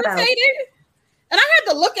irritated. And I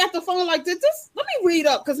had to look at the phone like this. Let me read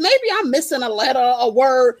up because maybe I'm missing a letter, a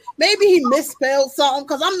word. Maybe he misspelled something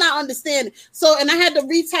because I'm not understanding. So, and I had to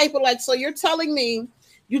retype it like, so you're telling me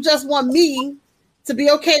you just want me to be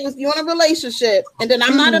okay with you in a relationship, and then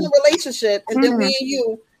I'm not in a relationship, and then me and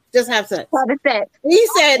you just have sex. He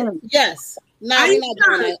said yes. No, we're not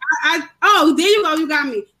doing that. Oh, there you go. You got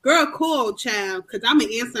me. Girl, cool, child. Because I'm going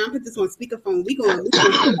to answer. I'm going to put this on speakerphone. We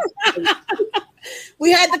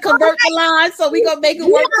We had to convert the line, so we going to make it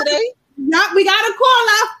work today. Yep, we got a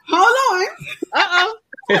caller. Hold on. Uh-oh.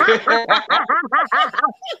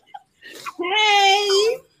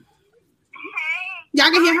 Hey. Y'all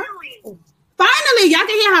can hear her? Finally, y'all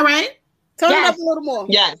can hear her, right? Turn it up a little more.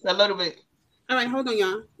 Yes, a little bit. All right, hold on,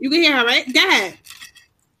 y'all. You can hear her, right? Go ahead.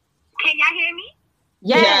 Can y'all hear me?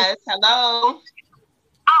 Yes. Hello.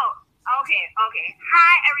 Oh, okay.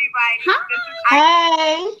 Hi, everybody. Hi. This is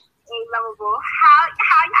Hey. Lovable. How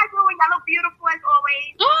y'all doing? Y'all look beautiful as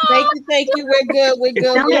always. Thank you. We're good.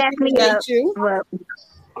 Don't We ask me appreciate up. you. Well,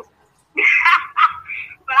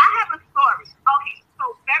 But I have a story. Okay, so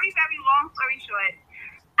very, very long story short,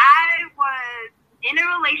 I was in a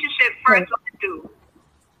relationship first with a dude,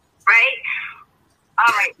 right? All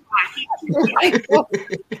right, he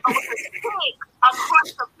across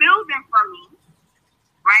the building from me,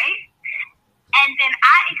 right? And then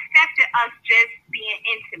I accepted us just being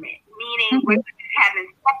intimate, meaning we're having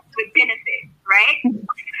sex with benefits, right?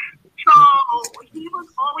 So he was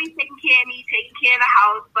always taking care of me, taking care of the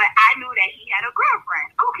house, but I knew that he had a girlfriend.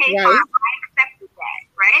 Okay, Right. fine, I accepted that,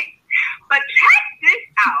 right? But check this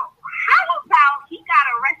out. How about he got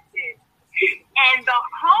arrested and the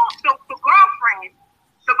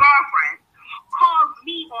girlfriend calls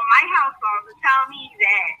me on my house phone to tell me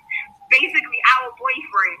that basically our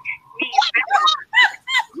boyfriend needs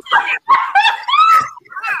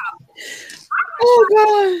Oh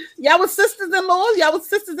God. Y'all was sisters-in-law?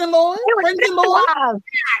 Friends-in-law? not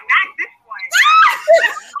this one.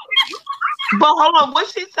 But hold on, what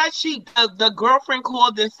she said? The girlfriend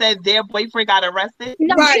called and said their boyfriend got arrested.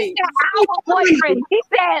 no, Right. she said our boyfriend. He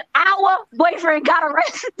said our boyfriend got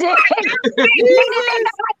arrested. He didn't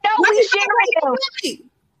know we sharing him.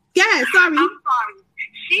 Yeah, sorry. I'm sorry.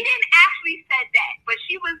 She didn't actually said that, but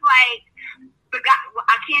she was like the guy. Well,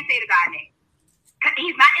 I can't say the guy name.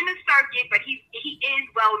 He's not in the circuit, but he is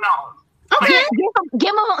well known. Okay.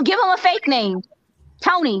 Give him a fake name.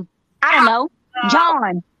 Tony. I don't know.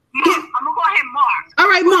 John. I'm gonna call him Mark. All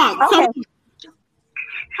right, Mark. Okay.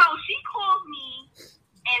 So she called me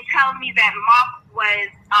and tells me that Mark was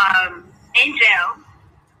in jail.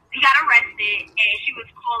 He got arrested, and she was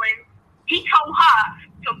calling. He told her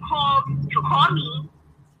to call me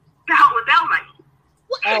to help with bail money.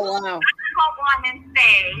 Oh wow. I go on and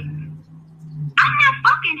say, I'm not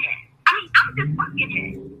fucking him. I mean, I'm just fucking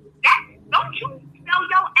him. Don't you sell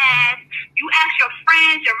your ass? You ask your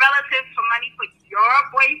friends, your relatives for money for your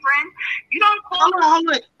boyfriend. You don't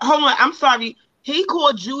call. Hold on. I'm sorry. He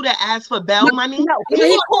called you to ask for bail money? No,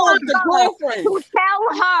 He called the her girlfriend. to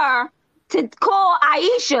tell her to call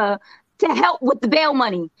Aisha to help with the bail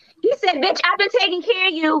money. He said, bitch, I've been taking care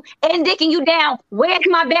of you and dicking you down. Where's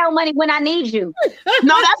my bail money when I need you?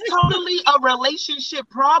 No, that's totally a relationship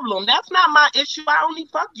problem. That's not my issue. I only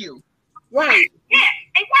fuck you. Right. Yeah,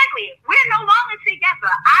 exactly. We're no longer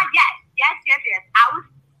together. Yes.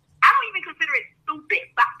 I don't even consider it stupid,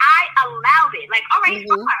 but I allowed it. Like, all right,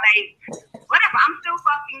 fine, like, whatever. I'm still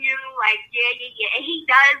fucking you. Like, yeah. And he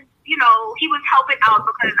does, he was helping out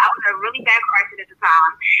because I was in a really bad car accident at the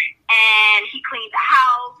time. And he cleaned the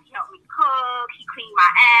house. He helped me cook. He cleaned my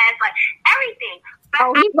ass, like everything.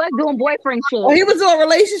 But He was doing boyfriend shit. Oh, he was doing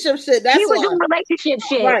relationship shit. That's He was why. doing relationship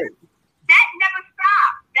shit. Right. that never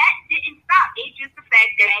stopped. That didn't stop. It's just the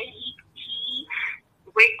fact that he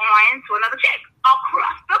went on to another chick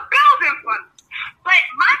across the building from me. But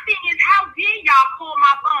my thing is, how dare y'all call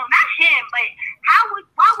my phone? Not him, but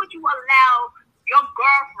why would you allow your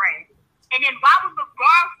girlfriend, and then why was the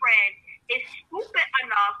girlfriend is stupid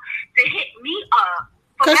enough to hit me up?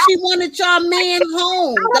 Because she wanted your man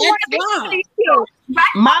home. That's why.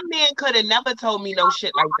 Right? My man could have never told me no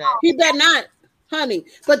shit like that. He better not, honey.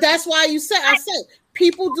 But that's why I said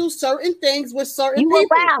people do certain things with certain people.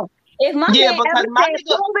 Wow. If my man because ever my said,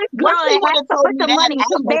 nigga, call this once girl he and would've ask for told me some that, money, I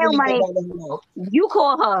some bail wasn't money, even gonna know. you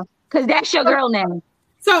call her because that's your girl now.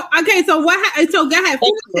 So okay, so what? So go ahead. So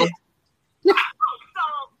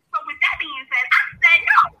with that being said, I said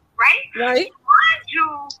no, right? Right. Mind you,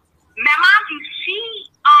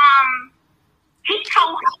 he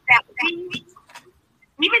told her that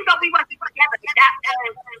even though we wasn't together,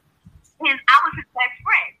 I was his best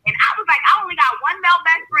friend, and I was like, I only got one male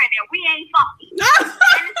best friend, and we ain't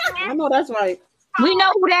fucking. I know that's right. We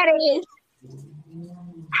know who that is.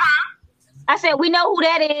 Huh? I said, we know who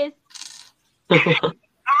that is. All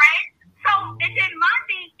right. So, and then my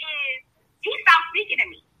thing is, he stopped speaking to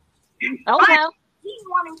me. Oh, But well. he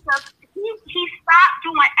wanted to. He stopped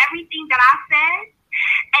doing everything that I said,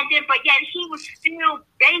 and then, but yet he was still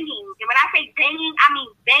banging. And when I say banging, I mean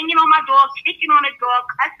banging on my door, kicking on the door,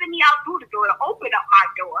 cussing me out through the door to open up my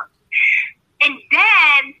door. And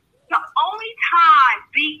then the only time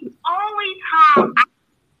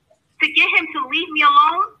to get him to leave me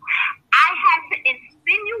alone, I had to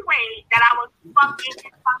insinuate that I was fucking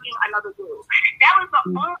another dude. That was the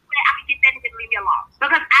only way I could get that nigga to leave me alone.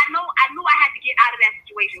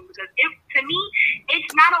 cordial because to me,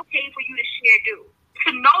 it's not okay for you to share dudes.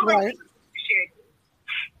 To know that you share dudes.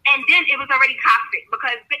 And then it was already toxic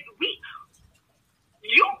because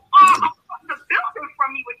you are across the building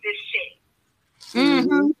from me with this shit.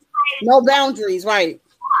 Mm-hmm. No boundaries, right?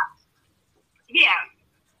 Yeah.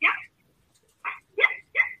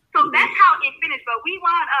 So that's how it finished. But we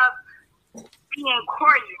wound up being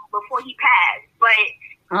cordial before he passed. But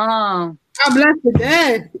God bless the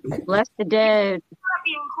dead. Bless the dead.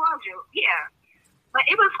 Being cordial, yeah. But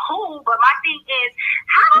it was cool. But my thing is,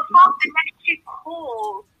 how the fuck the next chick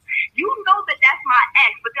calls? You know that that's my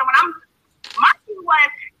ex. But then my thing was,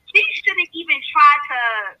 she shouldn't even try to.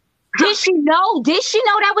 Did she know? Did she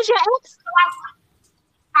know that was your ex?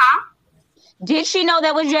 Huh? Did she know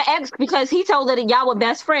that was your ex? Because he told her that y'all were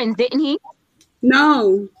best friends, didn't he?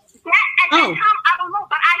 No. At that time, I don't know,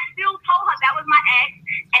 but I still told her that was my ex,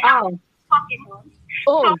 and I was fucking him.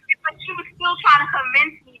 Oh. So, but she was still trying to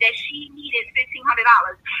convince me that she needed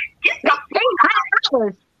 $1,500. Get the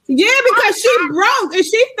 $1,500. Yeah, because she broke, and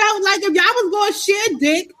she felt like if y'all was going to share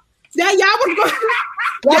dick, that y'all was going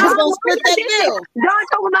to split that bill. Don't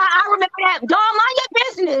talk about. I remember that. Don't mind your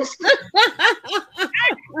business.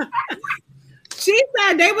 She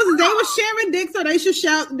said they was sharing dick, so they should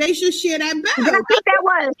share that bill. That's what that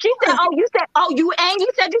was. She said, you said you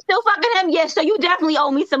said you still fucking him? Yes, so you definitely owe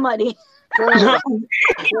me some money. Girl.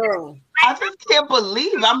 I just can't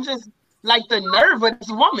believe. I'm just like the nerve of this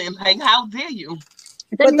woman. Like, how dare you?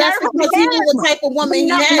 But that's because he knew what type of woman he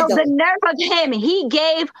had. The nerve of him. He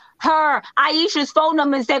gave her Aisha's phone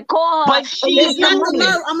number and said, call her. But she used it.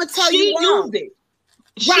 I'm gonna tell you wrong.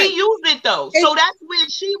 She used it though. So that's where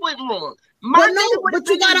she went wrong. But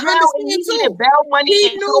you gotta understand too.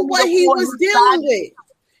 He knew what he was dealing with.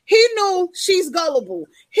 He knew she's gullible.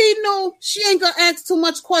 He knew she ain't gonna ask too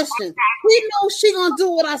much questions. He knew she gonna do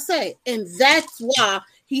what I say, and that's why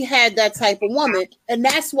he had that type of woman, and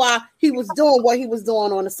that's why he was doing what he was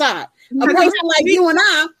doing on the side. A person like you and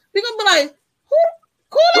I, we gonna be like, who?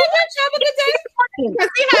 Cool, bitch, have a good day. Because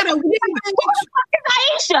he had a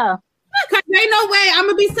Aisha. Because ain't no way I'm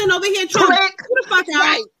gonna be sitting over here trying to get the fuck out.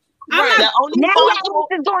 Right. I'm Right. not. Now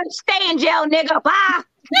is going to stay in jail, nigga. Bye.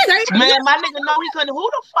 Man, my nigga know he couldn't. Who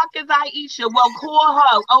the fuck is Aisha? Well, call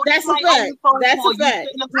her. Oh, That's a fact. That's a fact.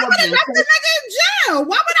 I would have left the nigga in jail.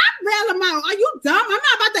 Why would I bail him out? Are you dumb? I'm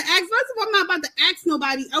not about to ask. First of all, I'm not about to ask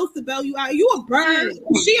nobody else to bail you out. You a bird.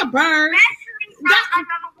 She a bird. That's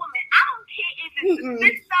another woman. I don't care if it's the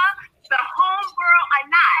sister, the homegirl, or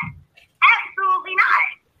not. Absolutely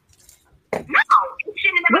not. No, it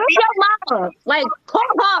shouldn't have Where's your mama? Like, call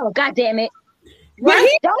her. God damn it. But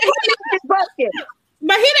he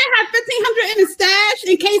But he didn't have $1,500 in his stash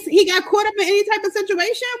in case he got caught up in any type of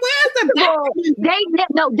situation. Where's the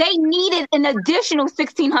they needed an additional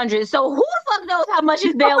 $1,600. So who the fuck knows how much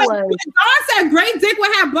his bail was? God said Great Dick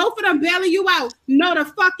would have both of them bailing you out. No, the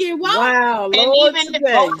fuck it won't. Wow, and even if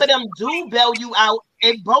both of them do bail you out,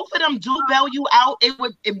 if both of them do bail you out, it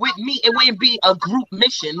wouldn't be a group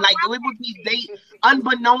mission. Like it would be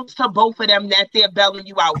unbeknownst to both of them that they're bailing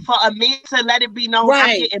you out. For a man to let it be known,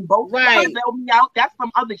 I'm getting both of them to bail me out, that's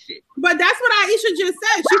some other shit. But that's what Aisha just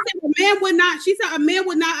said. She said a man would not. She said a man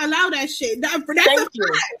would not allow that shit. That's a fact.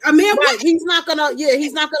 A man would. He's not gonna. Yeah,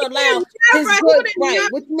 he's not gonna allow his good. Right,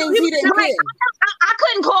 which means he didn't care. I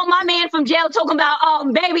couldn't call my man from jail talking about,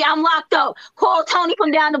 baby, I'm locked up. Call Tony from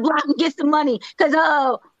down the block and get some money because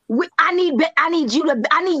I need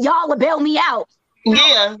y'all to bail me out.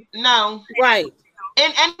 Yeah, no, right.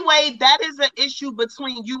 And anyway, that is an issue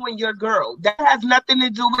between you and your girl. That has nothing to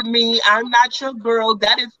do with me. I'm not your girl.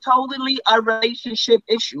 That is totally a relationship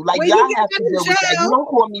issue. Like, y'all have to deal with that. You don't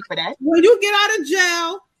call me for that. When you get out of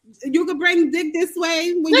jail, you can bring dick this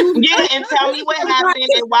way. When you and tell me what happened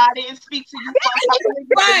and why I didn't speak to you.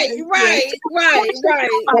 Right.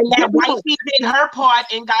 And that wifey did her part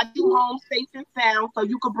and got you home safe and sound, so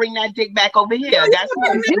you could bring that dick back over here. That's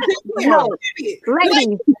what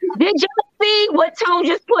ladies, did y'all see what Tone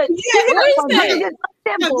just put? Just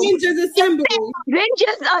a symbol. Then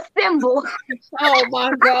just a symbol. Oh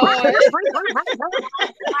my God.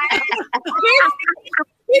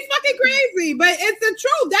 He's fucking crazy, but it's the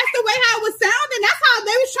truth. That's the way how it was sounding. That's how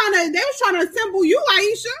they was trying to assemble you,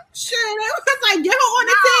 Aisha. Shit, it was like, get her on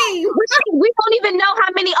the team. We don't even know how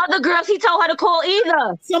many other girls he told her to call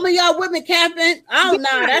either. Some of y'all women capping. I don't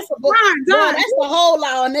know. That's a book. That's a whole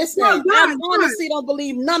lot on this thing. I honestly don't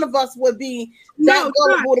believe none of us would be that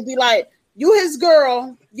gullible to be like, you his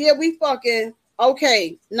girl. Yeah, we fucking.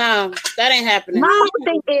 Okay, nah, that ain't happening. My whole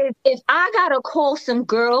thing is, if I gotta call some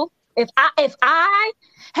girl, if I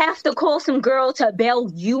have to call some girl to bail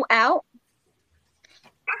you out,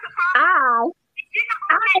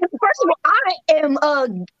 First of all, I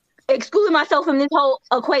am excluding myself from this whole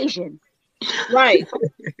equation. Right.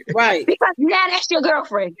 Right. Because now that's your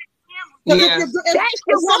girlfriend. Yeah. If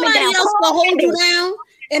somebody else can hold you down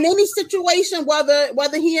in any situation,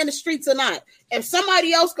 whether he in the streets or not, if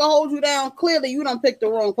somebody else can hold you down, clearly you don't pick the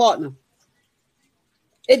wrong partner.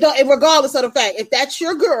 Regardless of the fact, if that's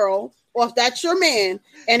your girl or if that's your man,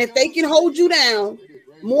 and if they can hold you down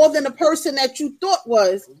more than the person that you thought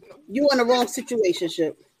was, you in the wrong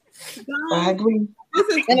situationship. I agree.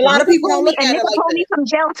 And a lot of people don't look at it like that. that. From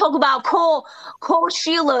jail talk about call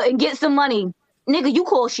Sheila and get some money. Nigga, you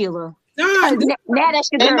call Sheila. Now that's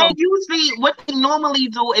your girl. And they usually, what they normally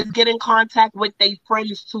do is get in contact with their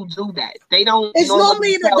friends to do that. They don't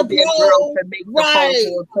normally tell their girl to make the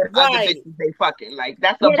phone call to other bitches they fucking. Like,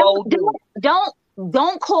 that's a bold move.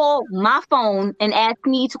 Don't call my phone and ask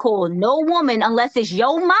me to call no woman unless it's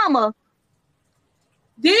your mama.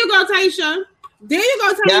 There you go, Taisha. There you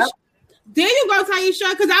go, Taisha. Yep. There you go,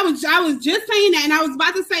 Taisha. Because I was just saying that, and I was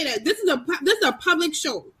about to say that this is a public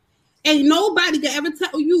show. Ain't nobody can ever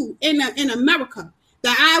tell you in America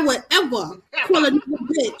that I would ever call a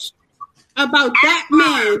bitch about that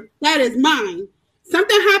man that is mine.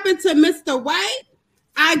 Something happened to Mr. White.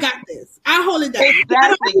 I got this. I hold it down.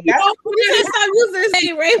 Exactly. No,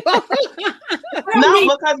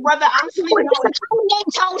 because whether I'm sleeping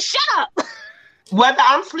shut up. Whether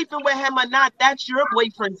I'm sleeping with him or not, that's your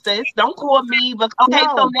boyfriend, sis. Don't call me. So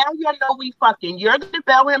now you know we fucking. You're going to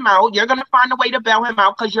bail him out. You're going to find a way to bail him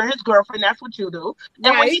out because you're his girlfriend. That's what you do.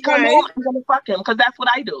 And when he come home, I'm going to fuck him because that's what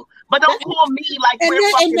I do. But don't call me like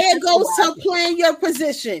we're fucking. And there goes to playing your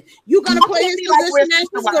position. You're going to play his position as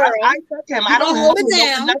his girl. I fuck him. I don't hold it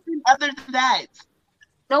down. Nothing other than that.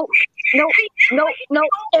 No. If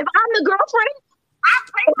I'm the girlfriend,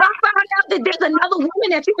 if I find out that there's another woman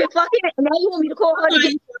that you've been fucking and now you want me to call her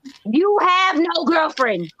again, you have no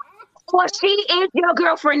girlfriend. Or she is your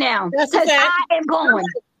girlfriend now. Because I am going.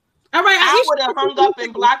 All right, I would have hung up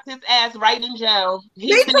and blocked his ass right in jail. He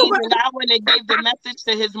didn't even I wouldn't have gave the message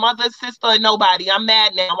to his mother, sister, and nobody. I'm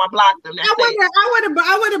mad now. I blocked him.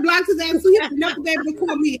 I would have blocked his ass so he would never be able to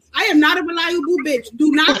call me. I am not a reliable bitch.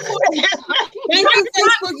 Do not call me. Thank you,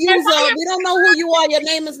 Facebook user. We don't know who you are. Your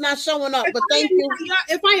name is not showing up, but thank you.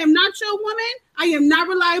 If I am not your woman, I am not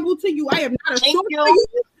reliable to you. I am not a source for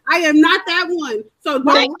you. I am not that one. So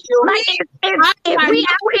thank you. Like if we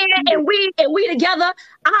out here and we together,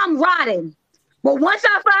 I'm riding. But once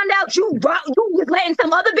I find out you was letting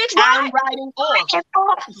some other bitch ride, I'm riding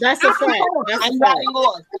off. That's a fact. I'm riding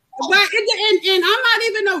off. But and I'm not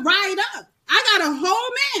even a rider. I got a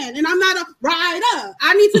whole man, and I'm not a rider.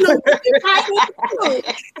 I need to know what you riding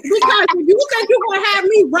to. Because if you think you're gonna have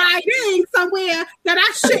me riding somewhere that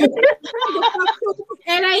I shouldn't,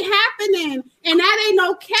 it ain't happening, and that ain't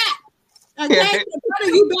no cap. Okay,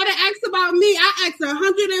 brother, you better ask about me. I asked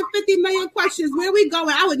 150 million questions. Where we going?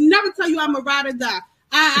 I would never tell you I'm a ride or die.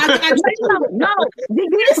 No.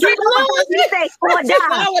 You say or die.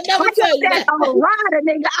 I would never tell you that. I'm a rider,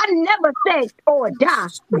 nigga. I never said or die.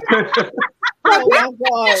 Oh my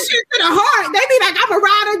God. That shit to the heart. They be like, I'm a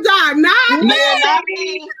ride or die. Not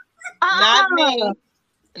me. Not me.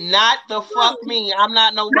 Not the fuck me. I'm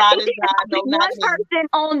not no ride or die. No, not one person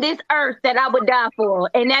on this earth that I would die for,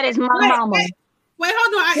 and that is my mama. Wait,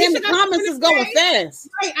 hold on. Damn, the comments is going fast.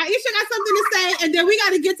 Wait, Aisha got something to say, and then we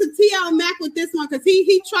got to get to TL Mac with this one because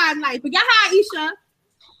he tried life. But go ahead, Aisha.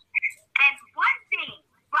 And one thing,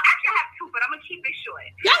 well, actually I have two, but I'm gonna keep it short.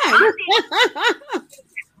 Yeah.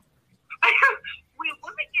 When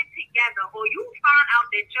women get together, or you find out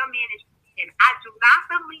that your man is, and I do not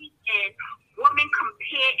believe in women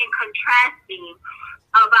compare and contrasting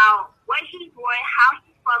about what he brought, how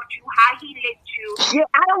he fucked you, how he licked you. Yeah,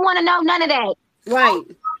 I don't want to know none of that. Right.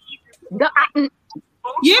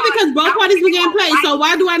 Yeah, because both parties were getting paid. So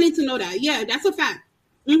why do I need to know that? Yeah, that's a fact.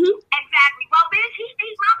 Mm-hmm. Exactly. Well, bitch, he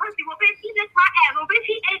ate my pussy. Well, bitch, he licked my ass. Well, bitch,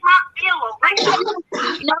 he ate my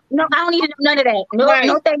earlobe. No, I don't need to know none of that. No, right.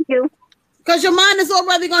 No, thank you. Because your mind is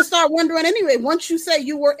already going to start wondering anyway, once you say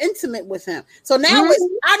you were intimate with him. So now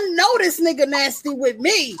I know this nigga nasty with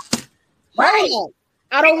me. Right.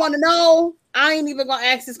 I don't want to know. I ain't even going to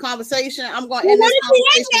ask this conversation. I'm going to end this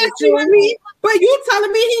conversation with you. But you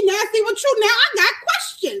telling me he nasty with you now? I got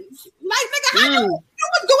questions. Like, nigga, how you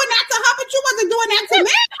was doing that to her, but you wasn't doing that to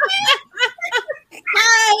me?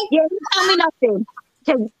 Yeah, you tell me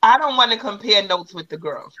nothing. I don't want to compare notes with the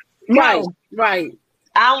girls. Right, right.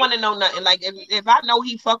 I don't want to know nothing. Like if I know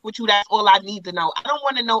he fuck with you, that's all I need to know. I don't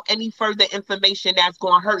want to know any further information that's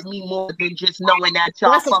gonna hurt me more than just knowing that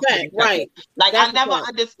y'all That's a fuck fact, with each other. right? Like That's I never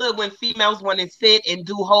understood when females want to sit and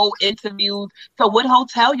do whole interviews. So what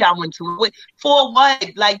hotel y'all went to? For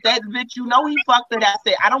what? Like that bitch, you know he fucked her. That's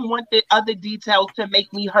it. I don't want the other details to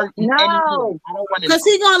make me hurt. No, I don't want to. Because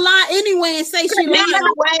he gonna lie anyway and say she lied.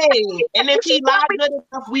 Way. And if he lied good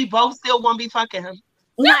enough, we both still won't be fucking him.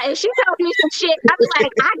 Nah, if she tells me some shit, I'll be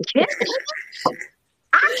like, I kissed him.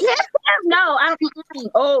 I kissed him. No,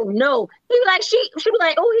 oh no. He be like, she be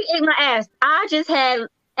like, oh, he ate my ass. I just had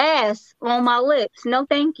ass on my lips. No,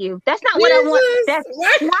 thank you. That's not what I want. That's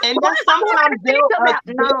not and what then sometimes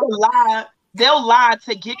they'll lie. They'll lie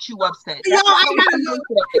to get you upset. Yo,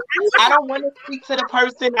 I don't want to speak to the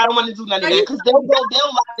person. I don't want to do none of that because they'll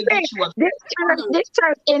lie to get you upset. This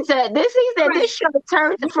turns into this. He said this show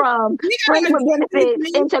turns from friends with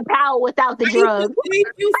benefits into power without the drugs. Thank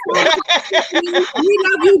you. We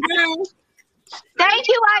love you, girl. Thank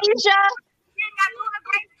you, Aisha.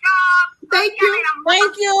 Thank you.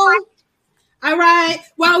 Thank you. All right.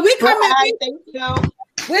 Well, we come back. Thank you.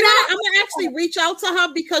 I'm gonna actually reach out to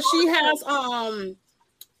her because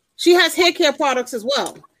she has hair care products as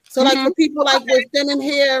well. So like for people like with thinning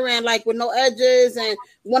hair and like with no edges and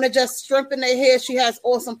want to just strengthen their hair, she has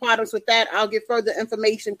awesome products with that. I'll get further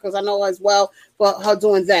information because I know as well for her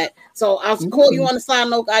doing that. So I'll call you on the side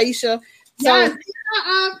note, Aisha. So,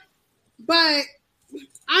 but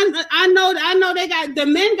I know they got the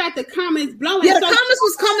men got the comments blowing. Yeah, the comments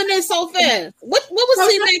was coming in so fast. What was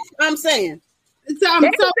T-Max I'm saying?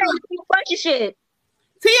 Bunch of shit.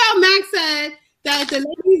 T.O. Max said that the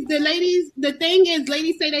thing is,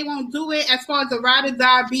 ladies say they won't do it as far as the ride or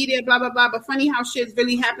die, be there, blah, blah, blah. But funny how shit's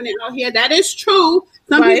really happening out here. That is true.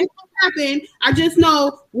 Some people happen. I just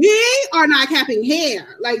know we are not capping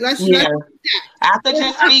here. Like, let's after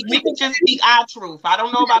just speak, we can just speak our truth. I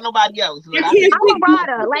don't know about nobody else. I'm a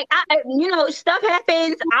rider. Like, stuff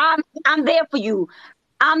happens. I'm there for you.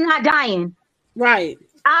 I'm not dying. Right.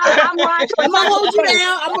 I'm riding. I'm gonna hold you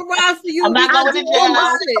down. I'm gonna ride for you. I'm not going to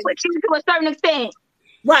jail. With you to a certain extent.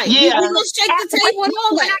 Right. Yeah. We gonna shake the table and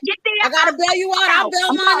all that. I gotta bail you out. I'll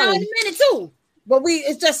bail mine out in a minute too. But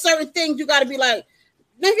it's just certain things you gotta be like,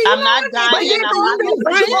 nigga, I'm not dying.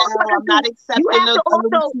 I'm not accepting. You have to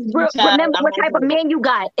also remember what type of man you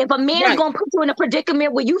got. If a man is gonna put you in a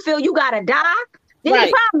predicament where you feel you gotta die, then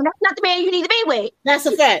the problem. That's not the man you need to be with. That's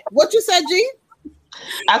a fact. What you said, G?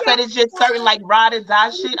 I said it's just certain like ride or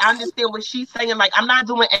die shit. I understand what she's saying. Like, I'm not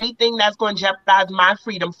doing anything that's going to jeopardize my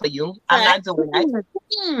freedom for you. I'm not doing that.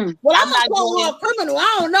 Well, I'm not calling her a criminal.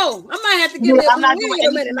 I don't know. I might have to give it I'm not doing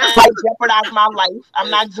anything that's like jeopardize my life. I'm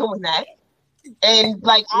not doing that. And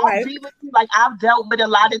like, I'll be with you. Like, I've dealt with a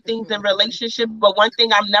lot of things in relationships, but one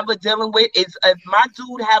thing I'm never dealing with is if my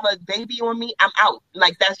dude have a baby on me, I'm out.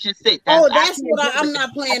 Like, that's just it. That's what I'm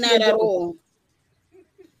not playing that at all.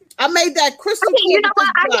 I made that crystal clear. You know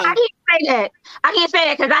what? I can't say that. I can't say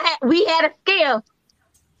that because we had a scare.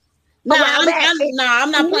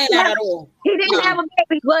 I'm not playing that at all. He didn't have a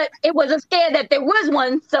baby, but it was a scare that there was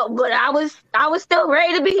one. So, but I was still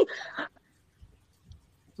ready to be.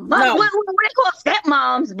 What they call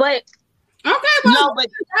stepmoms? But but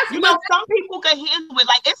some people can handle it.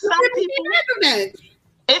 Like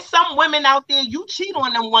it's some women out there. You cheat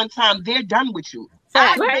on them one time, they're done with you.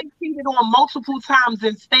 I've been cheated on multiple times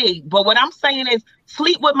and stayed. But what I'm saying is,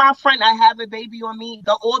 sleep with my friend. I have a baby on me.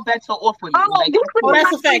 All bets are off with me.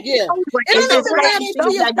 That's a fact. Yeah. It doesn't matter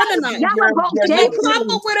if you come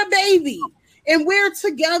up with a baby and we're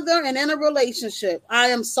together and in a relationship. I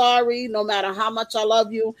am sorry. No matter how much I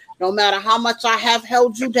love you, no matter how much I have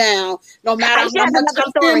held you down, no matter how much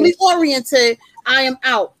I'm family oriented, I am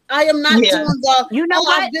out. I am not doing I've been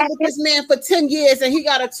with this man for 10 years and he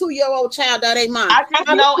got a 2-year-old child that ain't mine. I just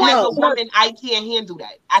know as a woman, I can't handle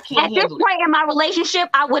that. I can't handle it. At this point in my relationship,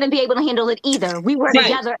 I wouldn't be able to handle it either. We were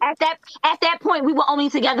together. At that point, we were only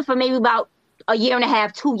together for maybe about a year and a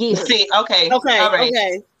half, 2 years. Okay.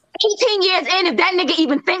 18 years in, if that nigga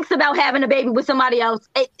even thinks about having a baby with somebody else,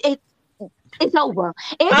 it's over.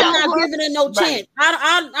 I'm not giving it no chance.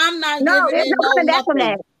 I'm not giving it no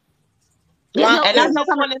nothing. And I just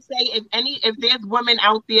want to say, if there's women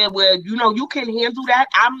out there where you can handle that,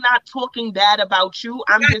 I'm not talking bad about you.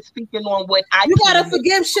 I'm just speaking on what you gotta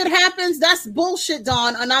forgive. Shit happens. That's bullshit,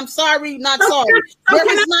 Dawn. And I'm sorry, not sorry.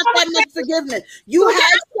 There is not that much forgiveness. You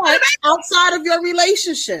had sex outside of your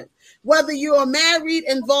relationship. whether you are married,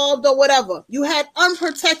 involved, or whatever. You had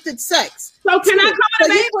unprotected sex. So can I come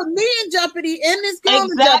so you put me in jeopardy and this girl in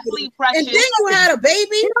jeopardy. Precious. And then you had a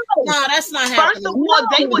baby? No, that's not happening. First of all,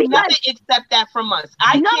 they would never accept that from us.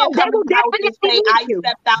 I can't come out and say I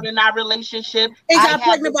stepped out in our relationship. And got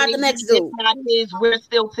pregnant by the next dude. We're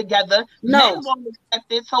still together. No. Men won't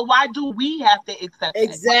accept it. So why do we have to accept that?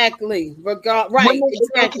 Exactly. Right.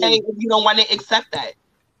 Exactly. Okay if you don't want to accept that.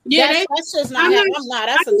 Yeah, that's just not happening. I'm not.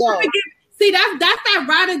 That's a dog. See, that's that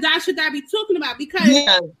ride or die shit that I be talking about because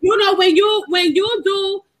you know when you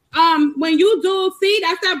do see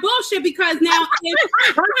that's that bullshit because now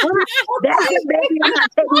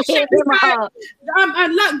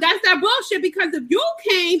look, that's that bullshit because if you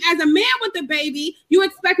came as a man with a baby, you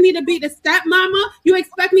expect me to be the stepmama, you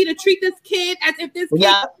expect me to treat this kid as if this kid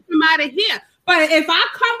come out of here. But if I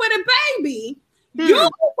come with a baby, you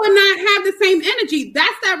would not have the same energy.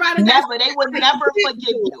 That's that right. Never. They would never forgive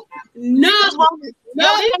you. No,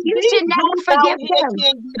 you should never forgive them. They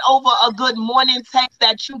can't get over a good morning text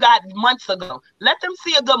that you got months ago. Let them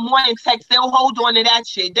see a good morning text. They'll hold on to that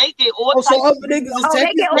shit. They get all types of they get all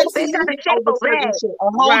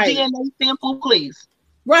a whole DNA sample, please.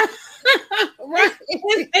 Right. Right. You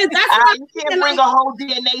can't bring a whole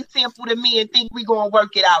DNA sample to me and think we're going to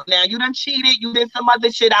work it out now. You done cheated. You did some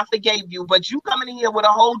other shit. I forgave you. But you coming in here with a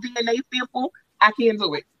whole DNA sample, I can't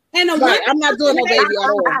do it. And I'm not doing no baby at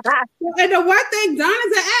all. And the one thing, Don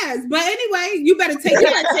is an ass. But anyway, you better take care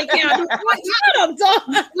of it.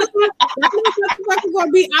 That's going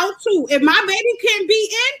to be out too. If my baby can't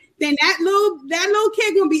be in, then that little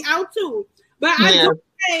kid going to be out too. But I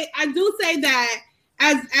do say that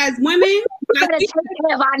as women, we gotta take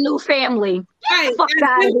care of our new family. Right, fuck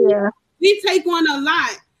out of here. We take on a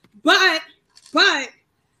lot, but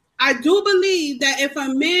I do believe that if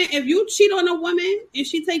you cheat on a woman and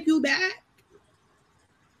she take you back,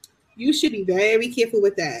 you should be very careful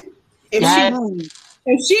with that. If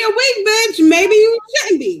she a weak bitch, maybe you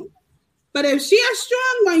shouldn't be. But if she a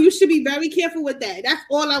strong one, you should be very careful with that. That's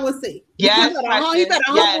all I would say. Yes, you better humble yourself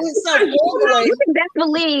all the way. You can best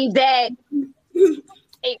believe that.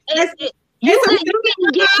 I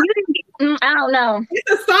don't know. It's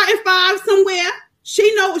a starting five somewhere.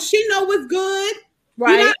 She know what's good,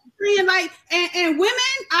 right? You know what I'm saying? Like, and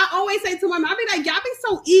women, I always say to women, I be like, y'all be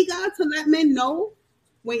so eager to let men know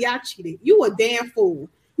when y'all cheated. You a damn fool.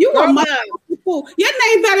 You a motherfucking fool. Your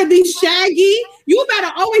name better be Shaggy. You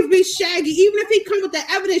better always be Shaggy, even if he come with the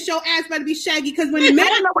evidence. Your ass better be Shaggy because when the men, I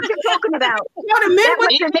don't know what you're talking about.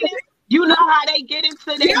 You know how they get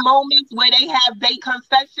into their moments where they have their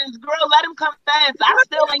confessions. Girl, let them confess. I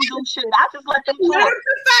still ain't do shit. I just let them talk. Let them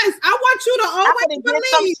confess. I want you to always believe.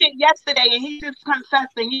 Some shit yesterday and he just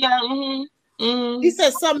confessing. Yeah, He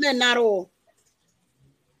said some men, not all.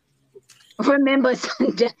 Remember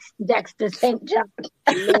Dexter St. John.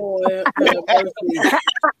 Lord,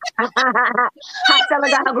 Hostella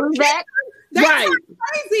got her groove back. Right.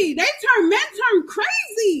 Crazy. Men turn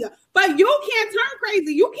crazy. But you can't turn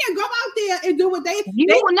crazy. You can't go out there and do what they first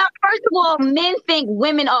of all, men think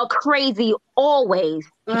women are crazy always.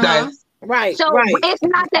 Right. So it's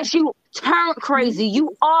not that you turn crazy.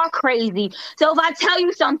 You are crazy. So if I tell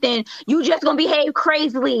you something, you just gonna behave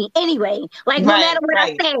crazily anyway. Like no matter what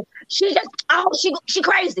I say, she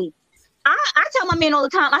crazy. I tell my men all the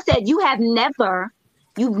time, I said, you've never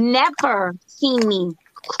seen me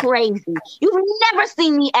crazy. You've never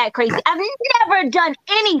seen me act crazy. I've never done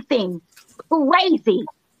anything crazy.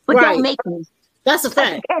 But don't make me. That's a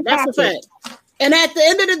fact. That's a fact. And at the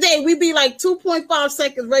end of the day, we be like 2.5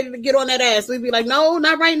 seconds ready to get on that ass. We be like, no,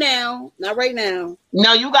 not right now. Not right now.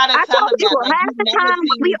 No, you gotta tell them that. Half the time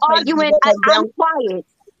we arguing, I'm quiet.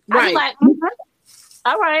 Right. I'm like,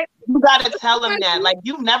 all right. You gotta tell them that. Like,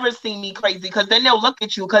 you've never seen me crazy, because then they'll look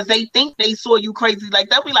at you because they think they saw you crazy. Like,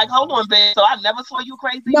 they'll be like, hold on, bitch. So I never saw you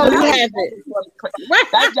crazy. No, you haven't.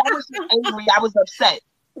 That was angry. I was upset.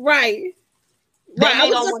 Right. I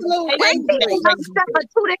was just a little angry. Upset for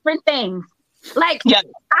two different things. Like, I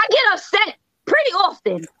get upset pretty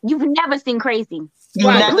often. You've never seen crazy.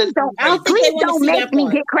 Please don't make me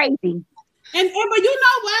get crazy. But you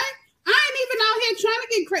know what? I ain't even out here trying to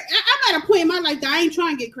get crazy. I'm at a point in my life that I ain't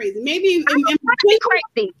trying to get crazy. Maybe in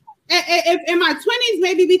my 20s,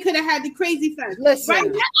 maybe we could have had the crazy fest. Listen, right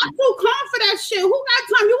now, I'm too calm for that shit. Who got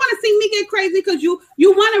time? You want to see me get crazy because you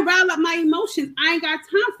want to rile up my emotions? I ain't got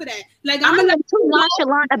time for that. Like I'm too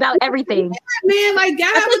nonchalant about everything, man. Like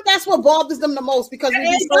I think that's what bothers them the most because we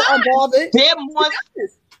be so unbothered.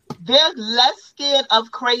 They're less scared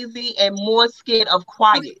of crazy and more scared of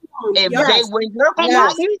quiet. When you're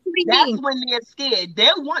quiet, that's when they're scared.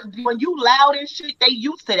 When you loud and shit, they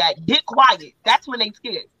used to that. Get quiet. That's when they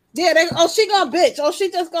scared. Yeah, she gonna bitch. Oh,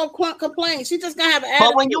 she just gonna complain. She just gonna have an attitude.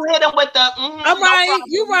 But when you hit them with the, all right, no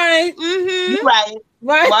you right, you right,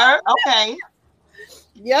 right, word, okay,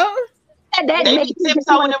 yo. They be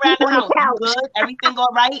tiptoeing around the house. You good? Everything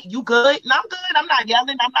all right? You good? No, I'm good. I'm not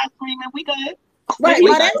yelling. I'm not screaming. We good. Right.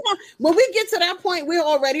 When we get to that point, we're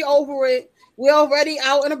already over it. We're already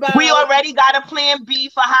out and about. We already got a plan B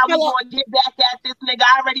for how we gonna get back at this nigga.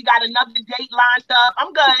 I already got another date lined up.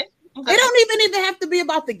 I'm good. It don't even have to be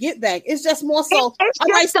about the get back. It's just more so. All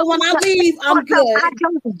right, so when I leave, I'm good. I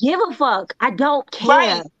don't give a fuck. I don't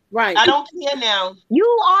care. Right. I don't care now.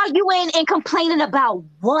 You arguing and complaining about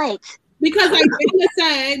what? Because like Dana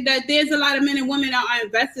said, that there's a lot of men and women that are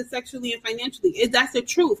invested sexually and financially. That's the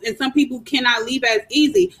truth. And some people cannot leave as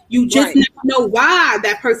easy. You just never know why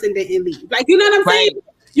that person didn't leave. Like, you know what I'm saying?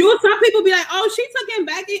 Some people be like, oh, she took him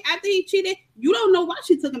back after he cheated. You don't know why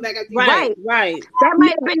she took him back after he cheated. Right. That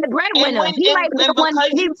might have been the breadwinner. He might be the one.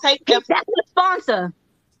 That's the sponsor.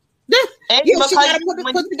 And yeah, because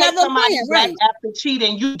when you take somebody back after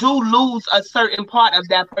cheating, you do lose a certain part of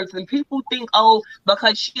that person. People think, oh,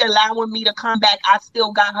 because she allowing me to come back, I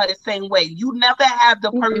still got her the same way. You never have the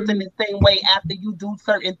person the same way after you do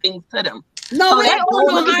certain things to them. No, so they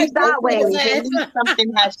always look at you sideways.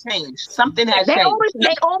 Something has changed. Something has changed.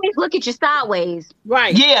 They always look at you sideways.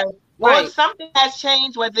 Right. Yeah. Right. Or something has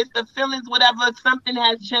changed, whether it's the feelings, whatever, something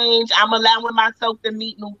has changed. I'm allowing myself to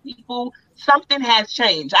meet new people. Something has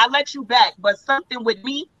changed. I let you back, but something with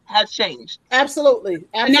me has changed. Absolutely.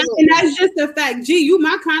 And that's just the fact. Gee, you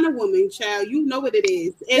my kind of woman, child. You know what it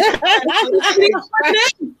is.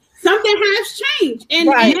 Something has changed. And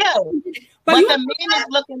But the man is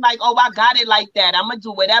looking like, oh, I got it like that. I'm going to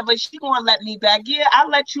do whatever. She going to let me back. Yeah, I'll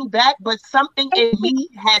let you back, but something in me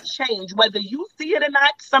has changed. Whether you see it or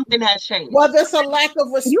not, something has changed. Whether it's a lack of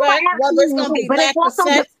respect, whether it's going to be lack of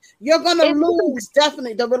sex, you're going to lose,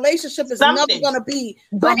 definitely. The relationship is never going to be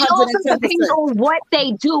 110%. But it also depends on what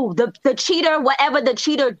they do. The cheater, whatever the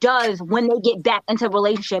cheater does when they get back into a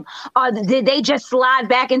relationship, or did they just slide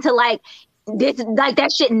back into like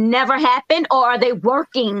that shit never happened, or are they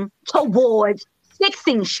working towards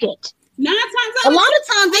fixing shit? 9 times a lot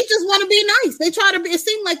of times they just want to be nice. They try to be. It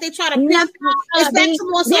seems like they try to. It's back to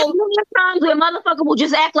more so. Times where motherfucker will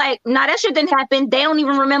just act like, nah, that shit didn't happen. They don't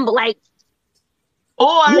even remember. Like,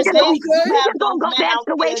 or you just don't go back to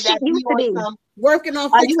the way shit used to be. Working on.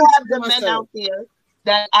 You have the men out there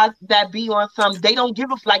that be on some. They don't give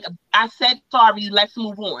a like. I said sorry. Let's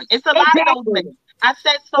move on. It's a lot of those men. I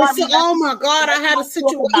said sorry. Oh my God, I had a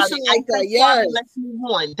situation like that. Yes. Let's move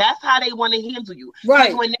on. That's how they want to handle you.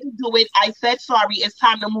 Right. When they do it, I said sorry. It's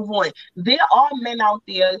time to move on. There are men out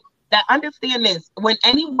there that understand this. When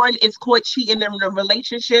anyone is caught cheating in a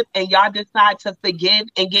relationship and y'all decide to forgive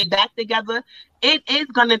and get back together, it is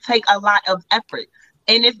going to take a lot of effort.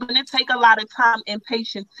 And it's going to take a lot of time and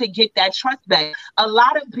patience to get that trust back. A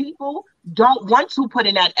lot of people don't want to put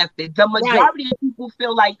in that effort. The majority of people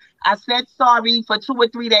feel like, I said sorry for 2 or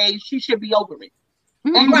 3 days. She should be over it.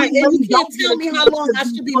 And and you can't tell me how long I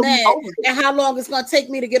should be mad and how long it's going to take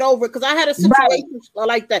me to get over it. Because I had a situation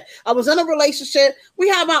like that. I was in a relationship. We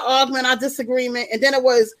had our argument, our disagreement. And then it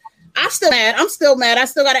was, I'm still mad. I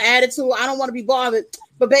still got an attitude. I don't want to be bothered.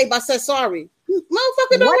 But babe, I said sorry.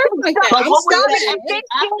 Motherfucker don't work like that. But what was the effort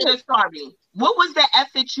after the sorry? What was the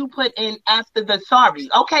effort you put in after the sorry?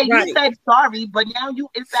 Okay, you said sorry, but now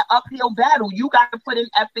it's an uphill battle. You got to put in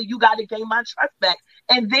effort. You got to gain my trust back.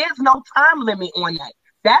 And there's no time limit on that.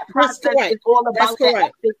 That process is all about the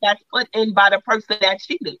effort that's put in by the person that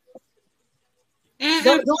cheated.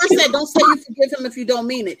 Don't say you forgive him if you don't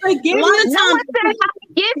mean it. No one said I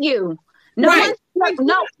forgive you. No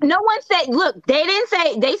one said, look,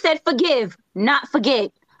 they said forgive, not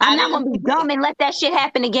forget. I'm not going to be dumb and let that shit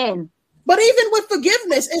happen again. But even with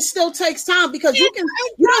forgiveness, it still takes time because you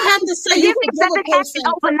don't have to say you forgive a person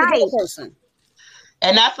overnight.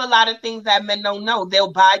 And that's a lot of things that men don't know.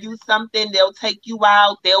 They'll buy you something, they'll take you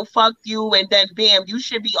out, they'll fuck you, and then bam, you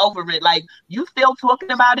should be over it. Like, you still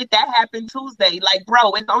talking about it? That happened Tuesday. Like,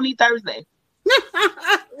 bro, it's only Thursday.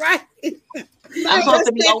 Right. I'm supposed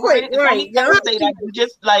to be over it. It's only Thursday that you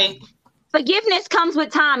just like. Forgiveness comes with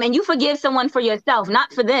time, and you forgive someone for yourself,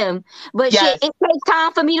 not for them. But shit, it takes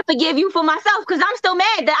time for me to forgive you for myself because I'm still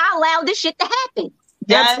mad that I allowed this shit to happen.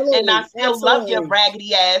 Yes, and I still love your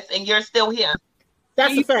raggedy ass, and you're still here.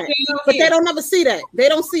 That's a fact. But they don't ever see that. They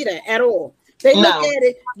don't see that at all. They look at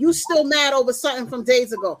it, you still mad over something from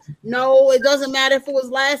days ago. No, it doesn't matter if it was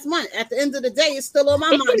last month. At the end of the day, it's still on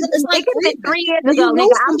my mind. It's like 3 years ago, nigga.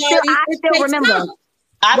 I still remember.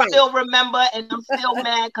 I still remember, and I'm still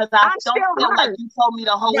mad because I don't feel like you told me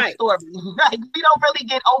the whole story. Like, we don't really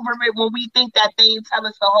get over it when we think that they ain't tell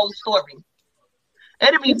us the whole story.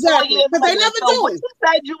 It'll be 4 years later. They never do. What you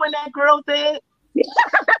said you and that girl did?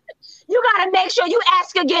 You gotta make sure you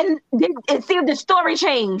ask again and see if the story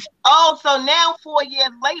changed. Oh, so now 4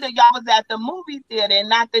 years later, y'all was at the movie theater and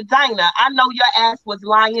not the diner. I know your ass was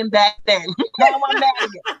lying back then. Now I'm mad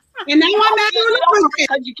again. And now I'm mad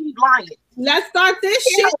because you keep lying. Let's start this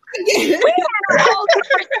shit again.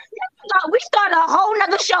 We start a whole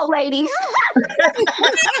nother show, ladies. But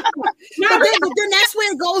then that's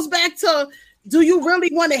where it goes back to, do you really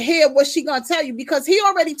want to hear what she gonna tell you? Because he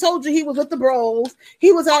already told you he was with the bros.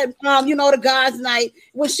 He was at the guys' night.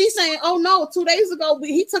 When she's saying, "Oh no, 2 days ago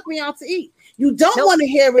he took me out to eat." You don't want to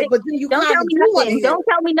hear it, but then you don't tell me nothing. Don't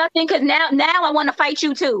tell me nothing, because now I want to fight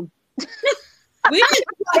you too. No,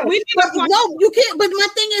 you can't. But my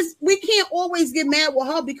thing is, we can't always get mad with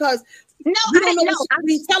her because you don't know what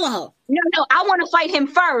she's telling her. No, I want to fight him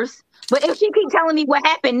first. But if she keep telling me what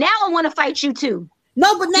happened, now I want to fight you too.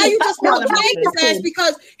 No, but now you just want to make his ass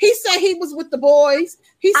because he said he was with the boys.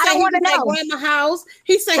 He said he was at grandma's house.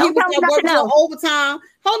 He said he was at work for overtime.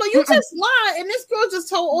 Hold on, you just lied, and this girl just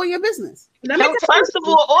told all your business. First of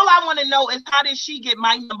all I want to know is, how did she get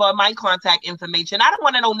my number or my contact information? I don't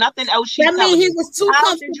want to know nothing else. He was too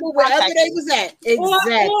comfortable wherever they was at.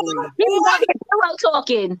 Exactly. He was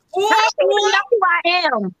talking. That's who I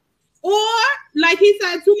am. Or, like he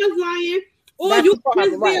said, too much lying. Or you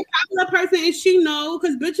just be a popular person and she know,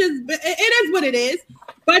 because bitches, it is what it is.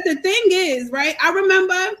 But the thing is, right? I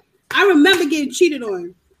remember getting cheated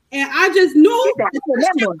on, and I just knew.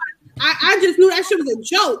 I just knew that shit was a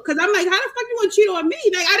joke, because I'm like, how the fuck you want to cheat on me?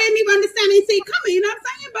 Like, I didn't even understand they see it coming. You know what I'm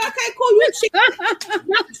saying? But okay, cool, you cheat.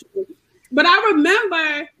 But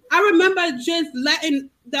I remember just letting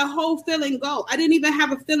the whole feeling go. I didn't even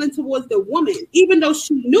have a feeling towards the woman, even though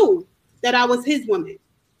she knew that I was his woman.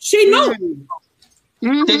 She knew.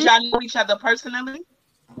 Mm-hmm. Did y'all know each other personally?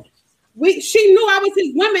 She knew I was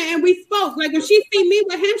his woman, and we spoke. Like, if she see me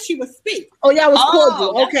with him, she would speak. Oh, y'all was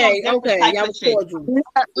cordial. Okay. Y'all was cordial.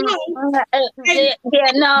 I ain't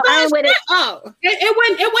with it.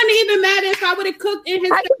 It wouldn't even matter if I would have cooked in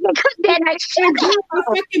his. I didn't cook that night.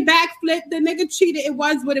 Fucking backflip. The nigga cheated. It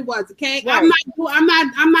was what it was. Okay. Right.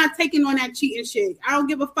 I'm not taking on that cheating shit. I don't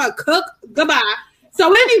give a fuck. Cook. Goodbye. So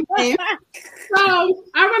anyway,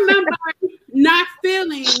 I remember not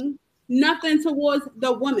feeling nothing towards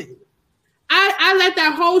the woman. I let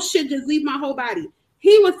that whole shit just leave my whole body.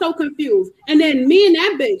 He was so confused. And then me and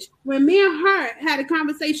that bitch, when me and her had a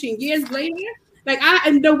conversation years later,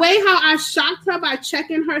 and the way how I shocked her by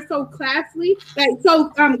checking her so classily, I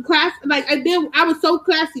was so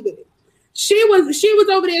classy with it. She was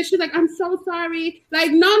over there. She's like, I'm so sorry.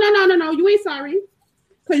 Like, no, you ain't sorry.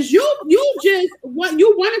 Because you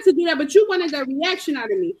wanted to do that, but you wanted the reaction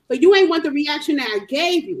out of me. But you ain't want the reaction that I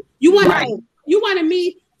gave you. You wanted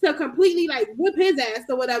me to completely like whip his ass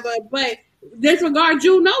or whatever, but disregard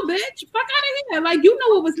you. No, bitch. Fuck out of here. Like, you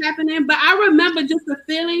know what was happening. But I remember just the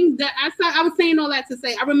feeling that I was saying all that to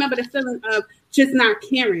say, I remember the feeling of just not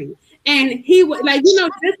caring. And he would, like,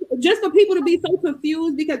 just for people to be so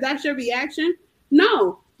confused because that's your reaction.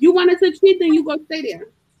 No, you wanted to cheat, then you go stay there.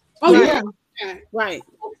 Oh, yeah. Right.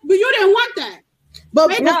 But you didn't want that.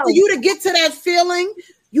 But for you to get to that feeling,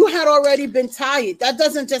 you had already been tired. That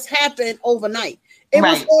doesn't just happen overnight. It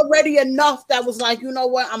was already enough that was like, you know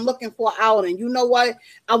what? I'm looking for an outing. You know what?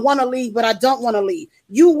 I want to leave, but I don't want to leave.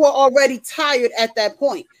 You were already tired at that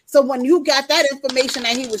point. So when you got that information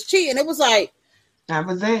that he was cheating, it was like, that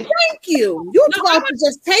was it. Thank you. You tried to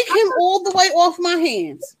just take him all the way off my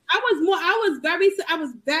hands. I was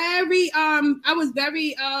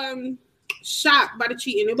very shocked by the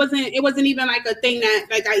cheating. It wasn't even like a thing that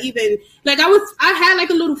I had like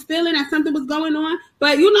a little feeling that something was going on.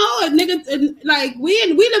 But you know, a nigga, like we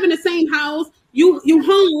live in the same house. You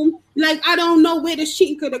home. Like, I don't know where the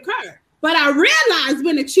cheating could occur. But I realized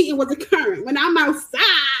when the cheating was occurring, when I'm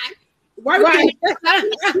outside working, right.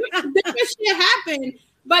 This shit happened.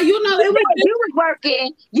 But you know, you was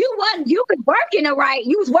working. You was working her right.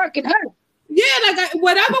 You was working her. Yeah, like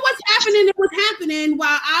whatever was happening, it was happening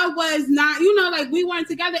while I was not, you know, like we weren't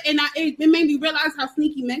together, and it made me realize how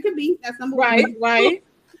sneaky men could be. That's number one. Right.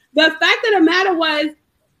 The fact of the matter was,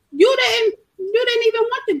 you didn't even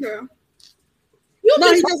want the girl. He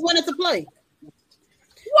just wanted to play.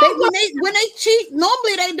 When they cheat,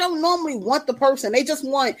 normally they don't normally want the person. They just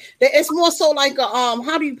want. It's more so like a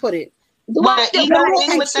how do you put it? Like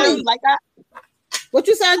that. What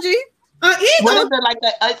you said, G? Ego. What is it like?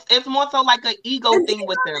 It's more so like an ego thing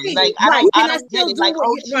with them. Like I don't get it. Like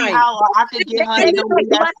how I could get her. And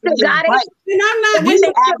I'm not.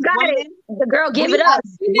 The girl give it up.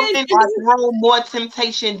 Women are thrown more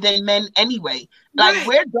temptation than men anyway. Like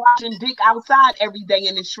we're dodging dick outside every day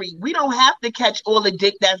in the street. We don't have to catch all the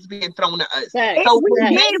dick that's being thrown at us. So we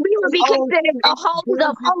would be considered a hoes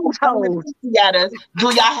of hoes. Do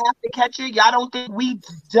y'all have to catch it? Y'all don't think we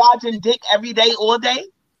dodging dick every day, all day?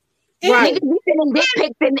 Right. Niggas be sending dick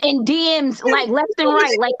pics in DMs like left and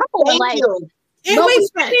right. Like, come on, like.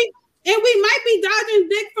 And we might be dodging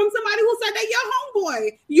dick from somebody who said they your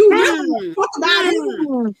homeboy. You really talk about it.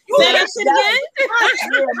 You say that shit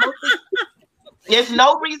again? There's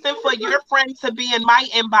no reason for your friend to be in my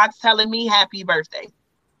inbox telling me happy birthday.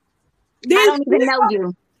 I don't even know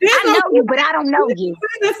you. I know you, but I don't know you.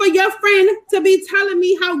 For your friend to be telling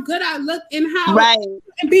me how good I look and how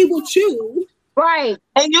and be with you. Right.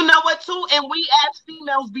 And you know what too? And we as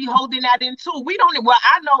females be holding that in too. We don't, well,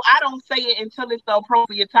 I know I don't say it until it's the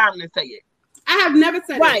appropriate time to say it. I have never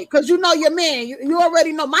said it. Because you know your man. You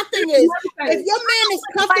already know. My thing is, if your man is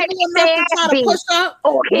comfortable enough to try to push up,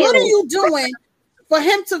 what are you doing for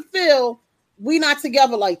him to feel we not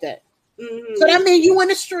together like that? Mm-hmm. So that means you in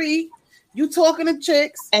the street, you talking to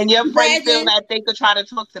chicks. And your friend feel that they could try to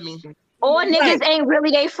talk to me. Or niggas ain't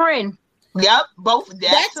really their friend. Yep, both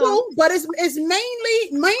that too. But it's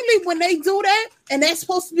mainly when they do that, and that's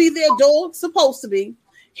supposed to be their dog. Supposed to be.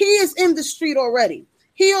 He is in the street already.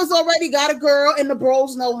 He has already got a girl, and the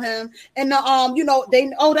bros know him, and the they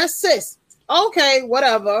that's sis. Okay,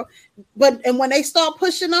 whatever. But and when they start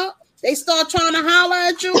pushing up, they start trying to holler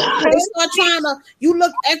at you. They start trying to. You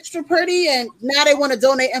look extra pretty, and now they want to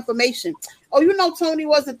donate information. Oh, Tony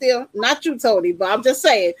wasn't there. Not you, Tony, but I'm just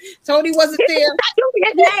saying, Tony wasn't there.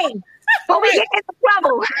 His name. But we get into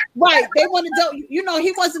trouble. Right. They want to do,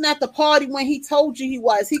 he wasn't at the party when he told you he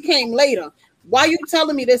was. He came later. Why you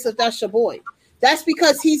telling me this if that's your boy? That's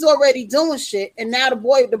because he's already doing shit. And now the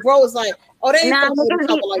bro is like, oh, they ain't gonna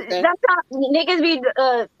do like that. That's how niggas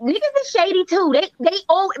is shady too. They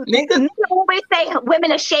always say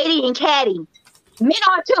women are shady and catty. Men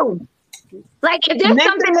are too. Like if there's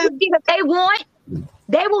something that they want,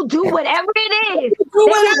 they will do whatever it is. Do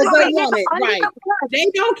whatever they want it. Right.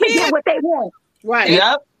 They don't care what they want. Right.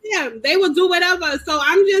 Yep. Yeah, they will do whatever. So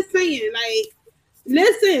I'm just saying, like,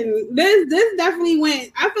 listen, this definitely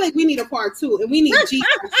went. I feel like we need a part 2, and we need G.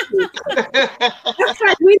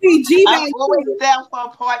 We need G. I'm always down for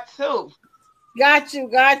part 2. Got you.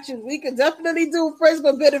 We could definitely do friends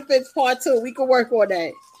with benefits part 2. We could work on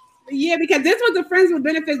that. Yeah, because this was the friends with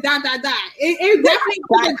benefits. It definitely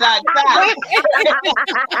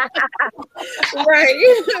right.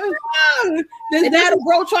 And now the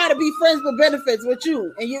bro trying to be friends with benefits with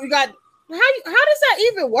you, and you got how does that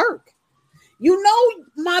even work?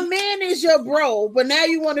 My man is your bro, but now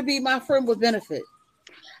you want to be my friend with benefits.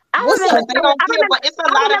 I remember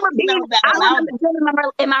being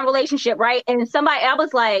in my relationship, right? And I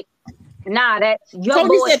was like, nah, that's your Tony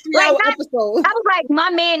boy. Said 3-hour episode. I was like,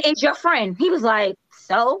 my man is your friend. He was like,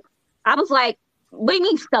 so? I was like, what do you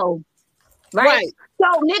mean so? Right. So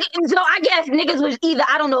I guess niggas was either,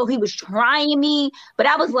 I don't know if he was trying me, but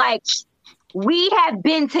I was like, we have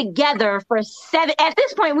been together for 7. At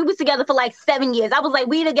this point, we was together for like 7 years. I was like,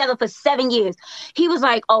 we together for 7 years. He was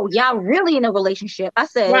like, oh, y'all really in a relationship? I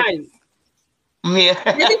said, right. Yeah.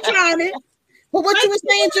 They trying it. But what you were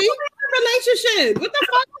saying, G? Relationship. What the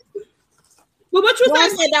fuck? Well, what you saying? I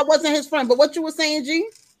said that wasn't his friend, but what you were saying, G?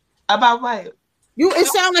 About what? It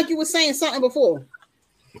sounded like you were saying something before.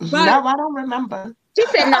 But no, I don't remember. She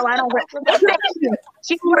said, no, I don't remember.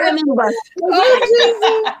 She don't remember.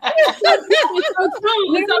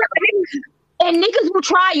 And niggas will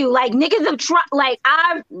try you. Like, niggas have tried. Like,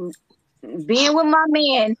 I've been with my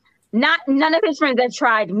man. None of his friends have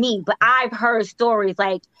tried me, but I've heard stories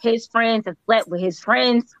like his friends have slept with his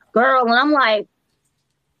friend's girl. And I'm like,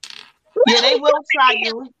 yeah, they will try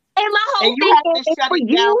you. And my whole and you have to shut it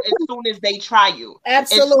down as soon as they try you.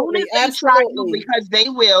 Absolutely. As soon as they try you, because they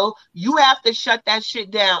will, you have to shut that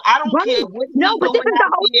shit down. I don't care what but this is the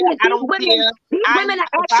whole thing. I don't care. These women are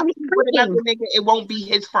actually with another nigga, it won't be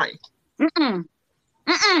his friend. And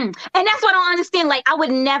that's what I don't understand. Like, I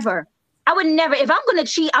would never, if I'm gonna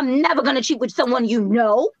cheat, I'm never gonna cheat with someone you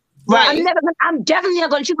know. Right. I'm definitely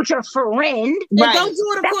not gonna cheat with your friend. Right. Don't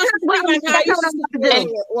do it across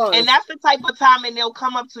and that's the type of time and they'll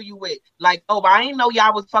come up to you with like, oh, I didn't know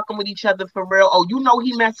y'all was fucking with each other for real. Oh,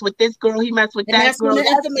 he messed with this girl, he messed with that girl.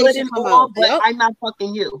 That's good and all, but I'm not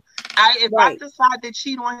fucking you. If I decide to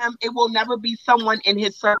cheat on him, it will never be someone in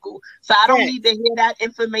his circle. So I don't need to hear that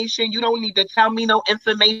information. You don't need to tell me no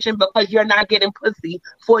information because you're not getting pussy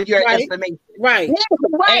for your information. Right. Yeah,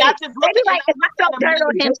 right. And I just look like, if I throw dirt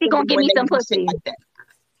on him, he gonna give me some pussy. Like that.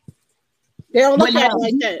 They don't look When at it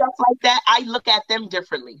like that. Stuff like that, I look at them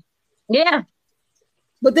differently. Yeah.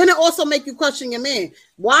 But then it also make you question your man.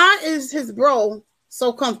 Why is his bro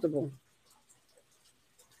so comfortable?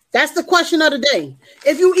 That's the question of the day.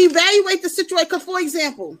 If you evaluate the situation, because for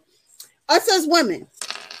example, us as women,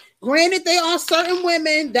 granted, there are certain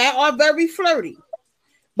women that are very flirty.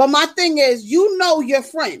 But my thing is, you know your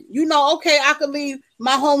friend. You know, okay, I could leave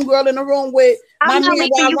my homegirl in the room with my I'm not man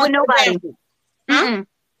leaving you with nobody. Huh?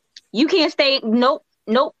 You can't stay. Nope.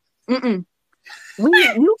 You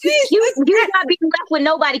not being left with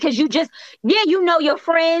nobody because you just you know your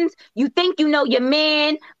friends, you think you know your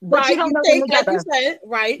man, but you don't know them together. Like you said,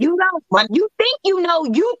 right? You think you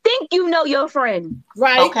know your friend,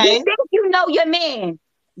 right? Okay. You think you know your man.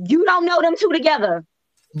 You don't know them two together.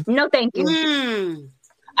 No, thank you.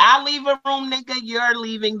 I leave a room, nigga. You're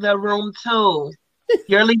leaving the room too.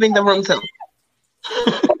 You're leaving the room too.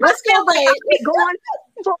 Let's go, babe. Going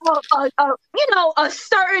for a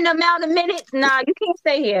certain amount of minutes. Nah, you can't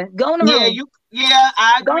stay here. Go in the room.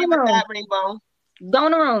 I agree with that, Rainbow. Go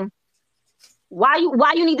in the room. Why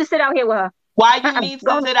you need to sit out here with her? Why you need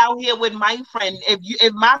to sit out here with my friend?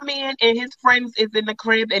 If my man and his friends is in the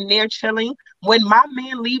crib and they're chilling, when my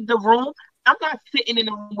man leave the room, I'm not sitting in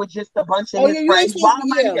the room with just a bunch of his friends. Why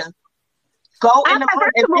am I here? Go in the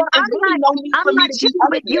room. I'm not chilling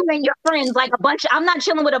with you and your friends like a bunch. I'm not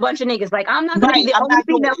chilling with a bunch of niggas. Like I'm not gonna be the only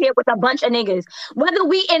female here with a bunch of niggas. Whether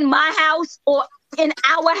we in my house or in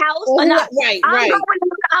our house or not,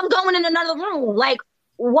 I'm going in another room. Like,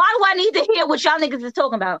 why do I need to hear what y'all niggas is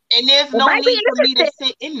talking about? And there's no need for me to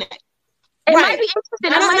sit in that. It might be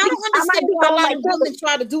interesting. I don't understand why a lot of women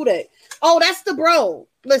try to do that. Oh, that's the bro.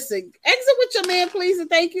 Listen, exit with your man, please, and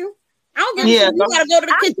thank you. I don't give a shit. You gotta go to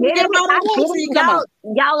the kitchen and get him out of the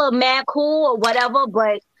room. Y'all are mad cool or whatever,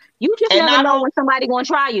 but you just never know when somebody gonna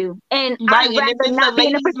try you. And I'd rather not be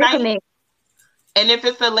in a predicament. And if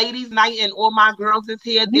it's a ladies' night and all my girls is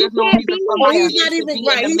here, there's no reason for he's not even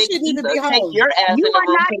right. He shouldn't even be home. Take your ass you in the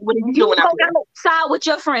room. What are you doing out there? Outside with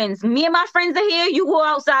your friends. Me and my friends are here. You go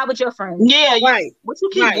outside with your friends. Yeah, right. What you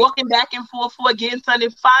keep walking back and forth for again, son?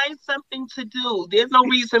 Find something to do. There's no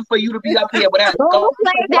reason for you to be up here without. Go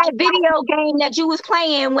play that video game that you was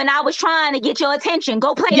playing when I was trying to get your attention.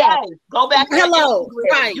 Go play that. Go back. Hello.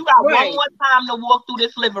 Right. You got one more time to walk through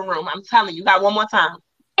this living room. I'm telling you, got one more time.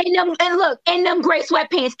 And look, in them gray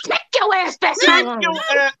sweatpants, take your ass back to the room. Take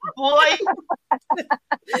your ass, boy.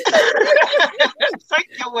 Take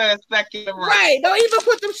your ass back in the room. Right. Don't even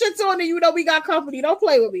put them shits on and you know we got company. Don't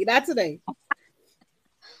play with me. Not today.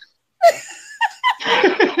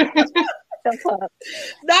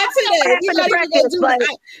 Not today.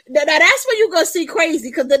 Now that's when you're gonna see crazy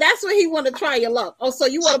because that's when he want to try your luck. Oh, so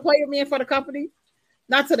you want to play with me in front of company?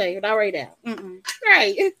 Not today. Not right now.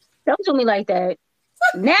 Right. Don't do me like that.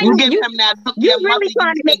 Now you give him that. You're really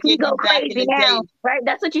trying to make me go crazy now, right?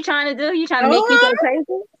 That's what you're trying to do. You're trying to make me go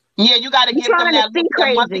crazy. Yeah, you got to give them that look.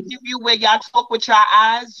 That must give you where y'all talk with your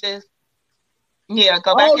eyes. Just go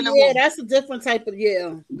back in the room. Yeah, that's a different type of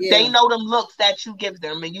They know them looks that you give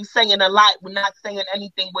them, and you saying a lot. We're not saying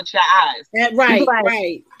anything with your eyes.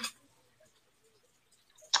 Right.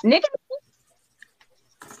 Nigga.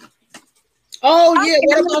 Oh yeah,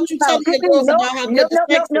 what about you telling your girls about how good the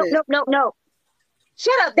sex is? No.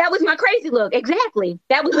 Shut up. That was my crazy look. Exactly.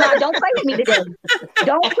 That was not. Don't play with me today.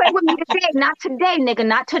 Don't play with me today. Not today, nigga.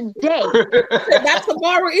 Not today. Not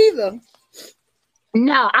tomorrow either.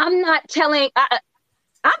 No, I'm not telling.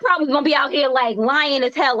 I'm probably gonna be out here like lying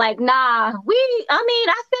as hell. Like, nah. Our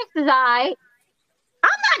sex is alright.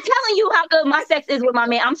 I'm not telling you how good my sex is with my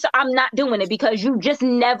man. I'm not doing it because you just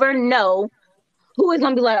never know who is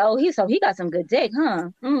gonna be like, oh, he got some good dick, huh?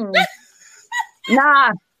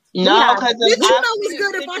 Nah. No, because you know it's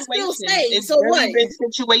good if I still stay. It's so really what? been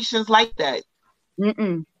situations like that. No.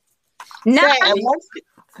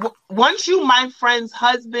 Once you my friend's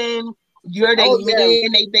husband, you're their man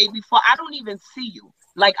and they baby father. I don't even see you.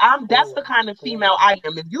 Like that's the kind of female I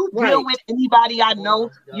am. If you deal with anybody I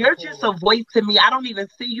know, you're just a voice to me. I don't even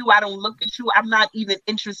see you. I don't look at you. I'm not even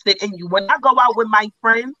interested in you. When I go out with my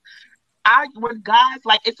friends, when guys,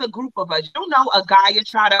 like it's a group of us. You know, a guy you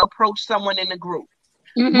try to approach someone in the group.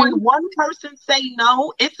 When one person say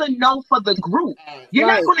no, it's a no for the group. You're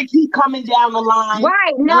not going to keep coming down the line.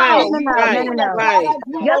 Right. No. Right.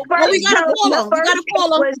 Your first we gotta call them.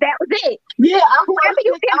 That was it. Yeah. Whoever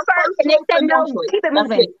you get first and they said no, keep it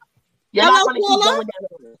moving. You're not going to keep going down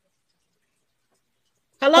the line.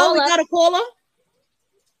 Hello, we got a caller.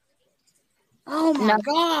 Oh my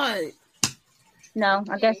God. No,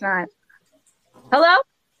 I guess not. Hello?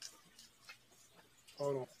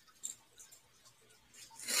 Hold on.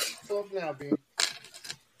 Talk now, B.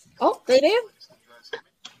 Oh, they there?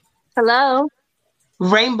 Hello?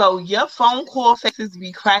 Rainbow, your phone call faces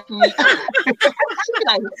be cracking me up.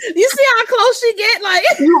 Like, you see how close she get? Like,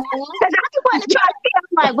 I just want to try to see. I'm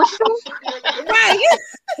like, what's wrong? Right.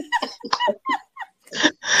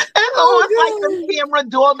 It's almost like the camera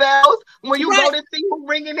doorbells when you go to see who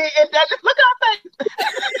ringing it, and then look out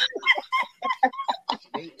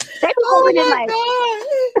They be moving it like,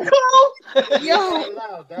 yo,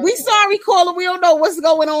 we sorry, caller. We don't know what's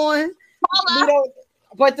going on. We don't.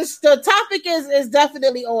 But the topic is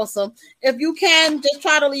definitely awesome. If you can, just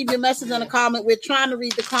try to leave your message in a comment. We're trying to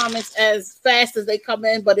read the comments as fast as they come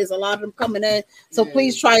in, but there's a lot of them coming in. So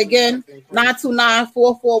please try again,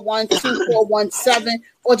 929-441-2417,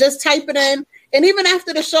 or just type it in. And even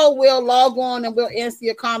after the show, we'll log on and we'll answer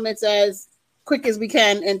your comments as quick as we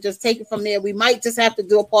can and just take it from there. We might just have to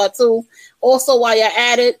do a part 2. Also, while you're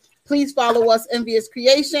at it, please follow us, Envious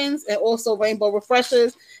Creations, and also Rainbow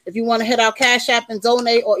Refreshers. If you want to hit our Cash App and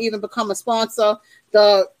donate or even become a sponsor,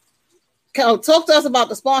 talk to us about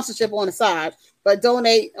the sponsorship on the side, but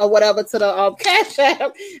donate or whatever to the Cash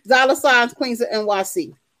App, $ Queens of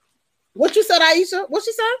NYC. What you said, Aisha? What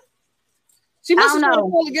she said? She must have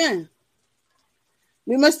called again.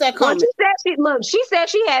 We missed that comment. She said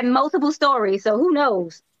she had multiple stories, so who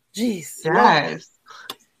knows? Jeez. Yes.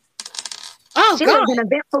 Oh, she God. lives an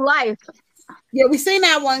eventful life. Yeah, we seen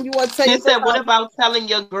that one. You want to tell She said, what about telling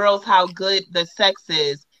your girls how good the sex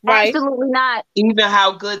is? Right. Absolutely not. Even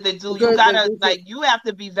how good they do. You gotta you have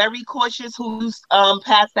to be very cautious who you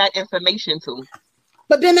pass that information to.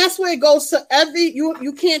 But then that's where it goes to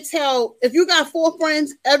you can't tell if you got 4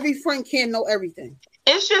 friends, every friend can't know everything.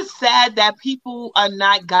 It's just sad that people are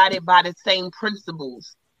not guided by the same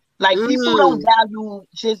principles. Like people don't value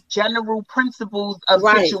just general principles of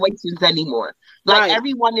situations anymore. Like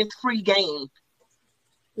everyone is free game.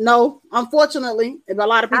 No, unfortunately, a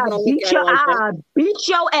lot of people don't look at it like that. Beat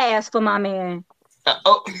your ass for my man.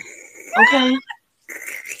 Okay. You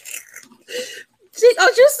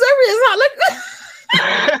serious? Look.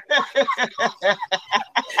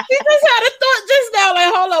 He just had a thought just now.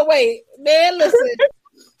 Like, hold on, wait, man, listen.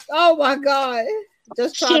 Oh my God,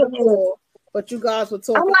 just trying to call. But you guys were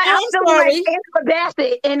talking. I'm sorry. Like Angela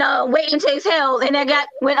Bassett in Waiting Takes Hell, and I got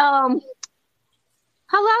hello.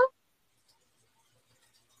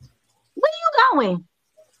 Where you going?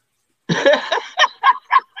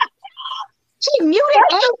 She muted.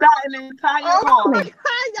 Got an entire oh my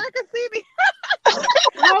God, y'all can see me.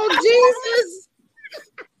 Oh Jesus!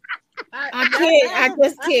 I can't. I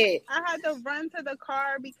just can't. I had to run to the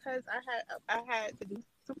car because I had to do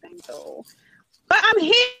something. So. But I'm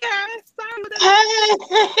here.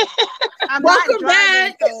 I'm Welcome not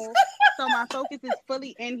driving, back. so my focus is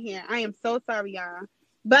fully in here. I am so sorry, y'all.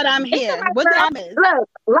 But I'm here. What did I miss? Look,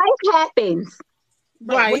 life happens.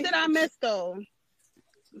 Right. What did I miss though?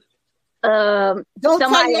 Don't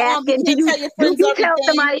somebody asking, do you tell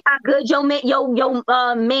somebody how good your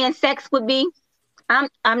man sex would be? I'm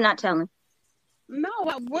not telling. No,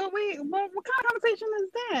 what kind of conversation is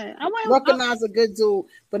that? Recognize a good dude,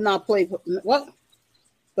 but not play. What?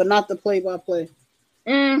 But not the play-by-play.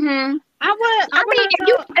 Mm-hmm.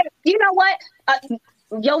 You know what?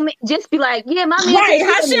 Just be like, yeah, my man. Right,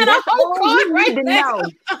 I should have whole card right now.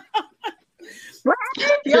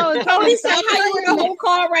 Yo, Tony said, how you in the whole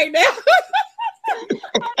car right now?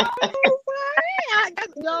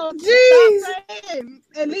 Jeez.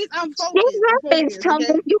 At least I'm focused.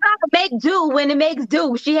 Okay? You gotta make do when it makes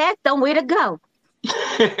do. She has somewhere to go.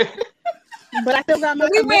 But I still got my.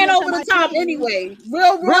 We ran over the top anyway.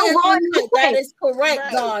 Real. That is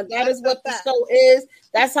correct, Don. That is what the show is.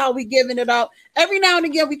 That's how we giving it up. Every now and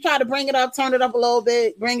again, we try to bring it up, turn it up a little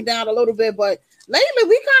bit, bring it down a little bit. But lately,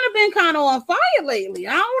 we been on fire lately.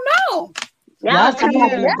 I don't know. Y'all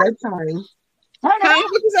having a good time. What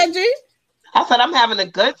you said, G? I said I'm having a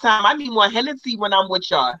good time. I need more Hennessy when I'm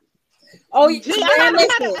with y'all. Oh, I would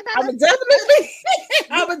definitely.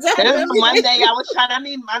 Monday, I was trying. I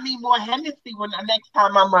need more Hennessy when the next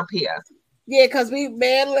time I'm up here. Yeah, because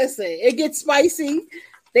listen, it gets spicy.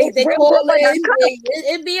 They call in.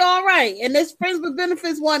 It'd be all right. And this Friends with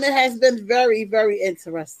Benefits one, it has been very, very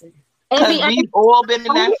interesting. Because we've all been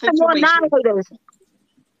in that situation.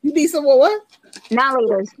 You need some more what?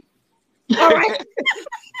 Now-laters. All right.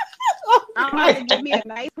 I'm going to give me a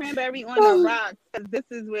nice cranberry on the rocks because this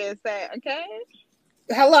is where it's at, okay?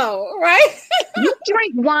 Hello, right? You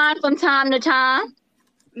drink wine from time to time?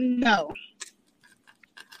 No.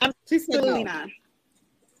 Absolutely not.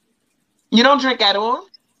 You don't drink at all?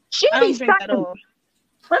 She I be don't drink at stunting. all.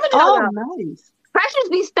 Let me tell you. Nice. Precious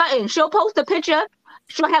be stunting. She'll post a picture.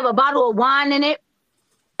 She'll have a bottle of wine in it.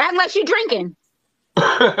 Act like she drinking.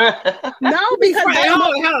 No, because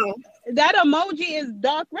How? that emoji is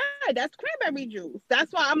dark red. That's cranberry juice.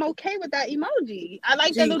 That's why I'm okay with that emoji. I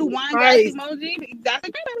like that little wine glass emoji. That's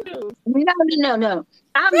a cranberry juice. No.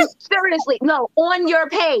 I'm seriously, no, on your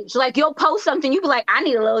page. Like, you'll post something, you be like, I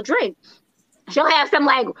need a little drink. She'll have some,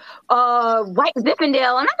 like, white Zinfandel, and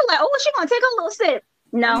I'll be like, oh, she gonna take a little sip.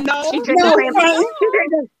 No, she's drinking cranberry.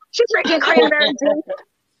 She's drinking cranberry juice.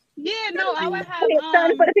 Yeah, no, I would have, if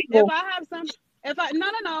I have some, if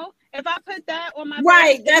I put that on my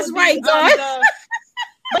right, page, that's right, Dawn.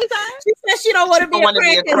 What is that? She said she don't want to be a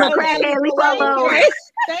crackhead.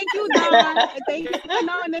 Thank you, Dawn. Thank you for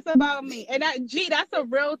knowing this about me. And that's a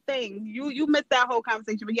real thing. You missed that whole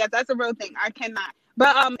conversation, but yes, that's a real thing. I cannot.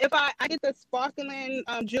 But if I get the sparkling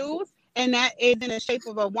juice, and that is in the shape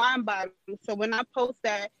of a wine bottle. So when I post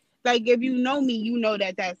that, like, if you know me, you know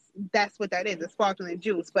that's what that is, a sparkling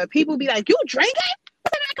juice. But people be like, you drink it?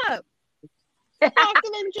 What's in that cup?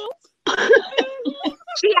 Sparkling juice?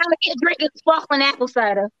 She out here drinking sparkling apple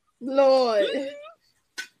cider. Lord.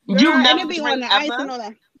 You never be drink on the ice ever? and all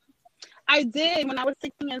that. I did when I was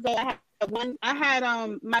 16 years old. I had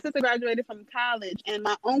my sister graduated from college, and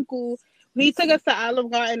my uncle, he took us to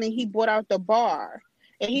Olive Garden and he brought out the bar.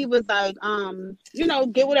 And he was like,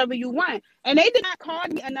 get whatever you want. And they did not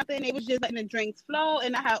card me or nothing. They was just letting the drinks flow.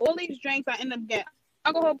 And I had all these drinks. I ended up getting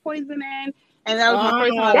alcohol poisoning. And that was my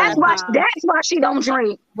first time. That's why she don't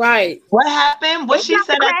drink. Right. What happened? What she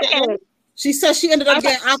said at the end? She said she ended up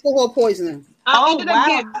getting alcohol poisoning. I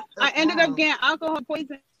ended up getting alcohol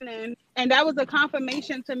poisoning. And that was a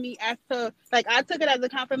confirmation to me as to, like, I took it as a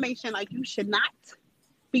confirmation, like, you should not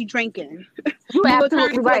be drinking. You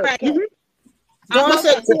absolutely right. Dawn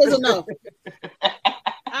said 2 is enough.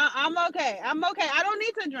 I'm okay. I don't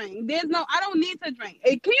need to drink. I don't need to drink.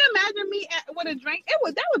 Can you imagine me with a drink?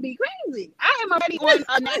 That would be crazy. I am already on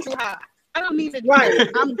a natural high. I don't need to drink. Right.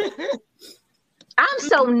 I'm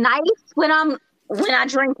so nice when I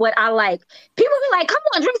drink what I like. People be like, come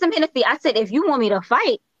on, drink some Hennessy. I said, if you want me to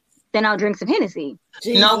fight, then I'll drink some Hennessy.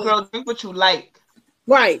 No, girl, drink what you like.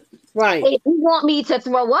 Right. If you want me to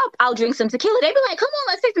throw up, I'll drink some tequila. They be like, come on,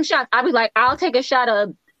 let's take some shots. I'll be like, I'll take a shot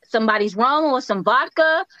of somebody's rum or some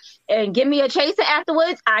vodka and give me a chaser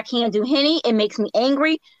afterwards. I can't do Henny. It makes me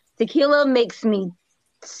angry. Tequila makes me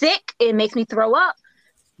sick. It makes me throw up.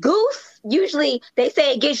 Goose, usually they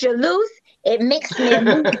say it gets you loose. It makes me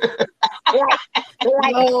loose.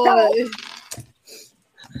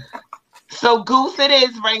 So goose it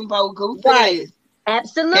is, Rainbow. Goose right. It is.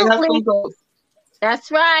 Absolutely.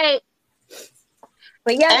 That's right.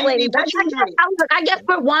 But yes, ladies, I guess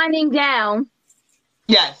we're winding down.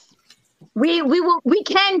 Yes. We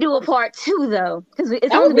can do a part 2 though, because it's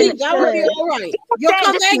that only would be all right. You'll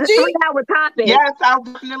come back, G? 3-hour topic. Yes, I'll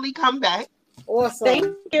definitely come back. Awesome.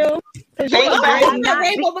 Thank you.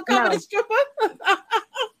 Rainbow becoming a stripper?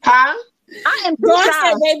 Huh? I am too Dawn shy.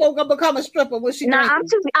 said Rainbow gonna become a stripper when she I'm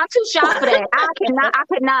too shy for that. I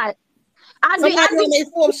could not. Somebody on their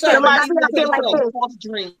fourth shot. Somebody on their fourth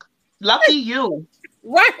drink. Lucky you.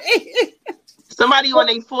 Right. Somebody on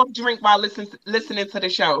their fourth drink while listening to the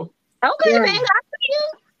show. Okay, man. I see you.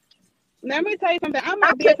 Let me tell you something. I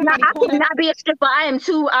cannot be a stripper. I am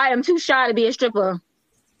too shy to be a stripper.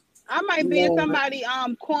 I might be in somebody's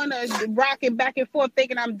corner rocking back and forth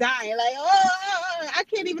thinking I'm dying. Like, I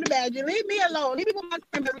can't even imagine. Leave me alone. Leave me with my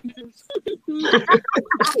cranberry juice.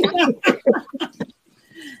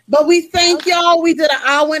 But we thank y'all. We did an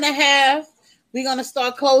hour and a half. We're going to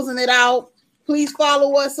start closing it out. Please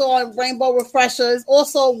follow us on Rainbow Refreshers.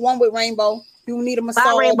 Also, One with Rainbow. You need a massage.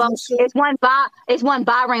 By Rainbow. It's one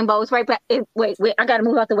by Rainbow. It's right back. Wait. I got to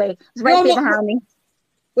move out the way. It's right there behind me.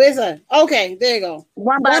 Where's that? Okay, there you go.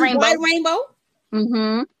 One by Rainbow.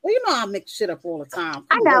 Mm-hmm. Well, you know I mix shit up all the time.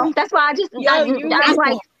 I know. That's why I just I'm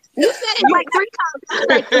like, you said it like 3 times.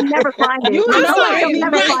 Like, you never find it.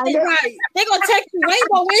 Right. They're gonna text you,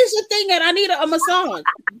 Rainbow. Where's your thing at? I need a massage.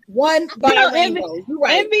 One by Rainbow. You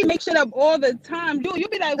right. Envy mix it up all the time. You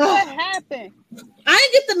be like, what happened? I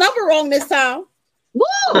didn't get the number wrong this time. Woo!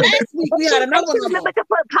 Last week we had another number. Remember to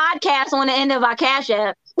put podcast on the end of our Cash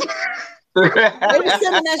App. They were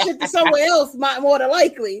sending that shit to somewhere else, more than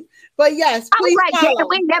likely. But yes, please follow.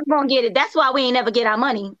 We ain't never gonna get it. That's why we ain't never get our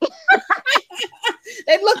money.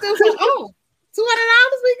 They looked and said,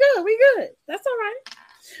 $200, we good. That's all right.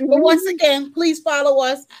 But once again, please follow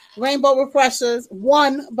us, Rainbow Refreshers,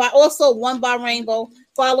 one by Rainbow.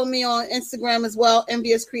 Follow me on Instagram as well,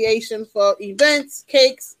 Envious Creation, for events,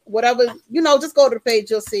 cakes, whatever. Just go to the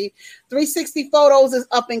page, you'll see. 360 Photos is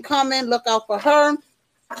up and coming. Look out for her.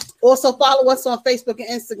 Also follow us on Facebook and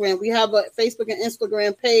Instagram. We have a Facebook and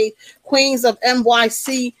Instagram page, Queens of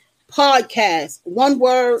NYC Podcast. One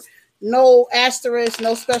word, no asterisk,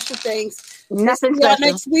 no special things. Nothing special. special.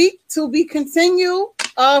 Next week to be continued.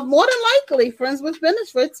 More than likely, Friends with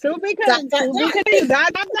Benefits. To be continued.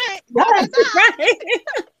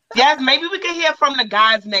 Yes, maybe we can hear from the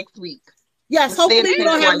guys next week. Yes, hopefully we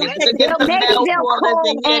don't have to get some male callers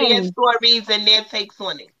and hear their stories and their takes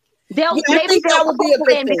on it. Maybe they'll call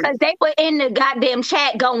in because they were in the goddamn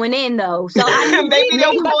chat going in though. So maybe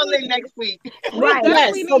they'll call in next week. Right.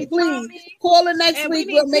 Yes. So please call in next week.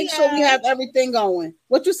 We'll make sure we have everything going.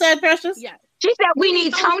 What you said, Precious? Yeah. She said we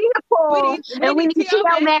need Tony to call and we need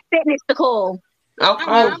TL Mac Fitness to call. Okay.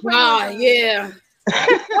 Oh God, yeah.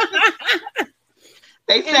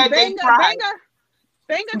 They said they tried.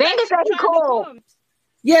 Banger said he called.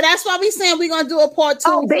 Yeah, that's why we saying we're gonna do a part 2.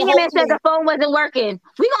 Oh, Benjamin said the phone wasn't working.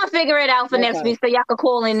 We're gonna figure it out for next week so y'all can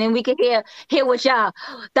call in and we can hear what y'all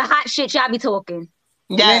the hot shit y'all be talking.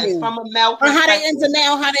 Yes, from a male perspective. Or how they into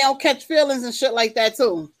now, how they don't catch feelings and shit like that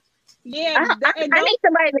too. Yeah, I need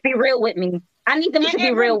somebody to be real with me. I need them to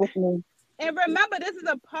be real with me. And remember, this is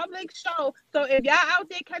a public show, so if y'all out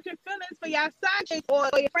there catching feelings for y'all side chick or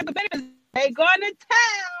your friend of benefits, they gonna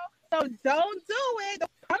tell. So don't do it.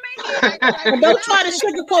 Don't come in here. Don't try to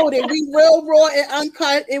sugarcoat it. We real raw and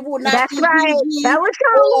uncut. It will not That's be right. PG That was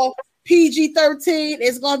true. or PG-13.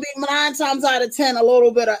 It's gonna be 9 times out of 10 a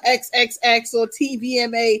little bit of XXX or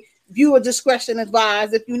TVMA. Viewer discretion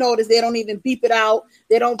advised. If you notice, they don't even beep it out.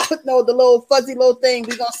 They don't put the little fuzzy little thing.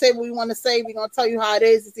 We're gonna say what we want to say. We're gonna tell you how it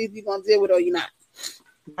is. It's either you're gonna deal with it or you're not.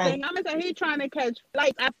 I'm gonna say he's trying to catch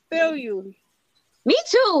flights. I feel you. Me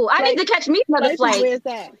too. I need to catch me another flight. Where's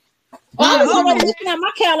that? I'm looking at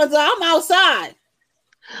my calendar. I'm outside.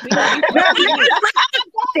 I'm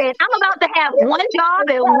about to have one job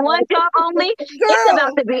and one job only. It's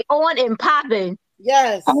about to be on and popping.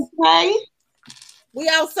 Yes. Okay. We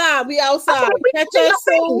outside. Catch us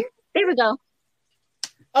soon. Here we go.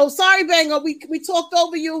 Oh, sorry, Banger. We talked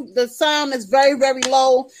over you. The sound is very, very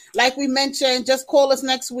low. Like we mentioned, just call us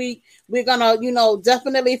next week. We're gonna,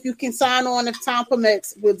 definitely, if you can sign on, if time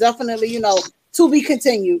permits, we'll definitely, to be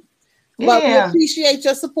continued. But we appreciate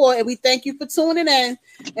your support and we thank you for tuning in.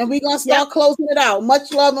 And we're gonna start closing it out.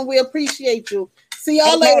 Much love and we appreciate you. See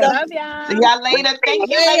y'all later. Love y'all. See y'all later. Thank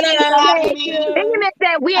you. Benjamin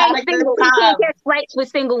said we ain't single. He can't catch flights with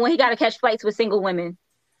single when he got to catch flights with single women.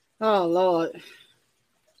 Oh Lord.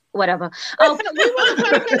 Whatever. We want to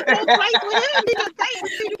catch flights with him. We just saying,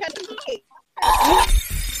 you catch flights.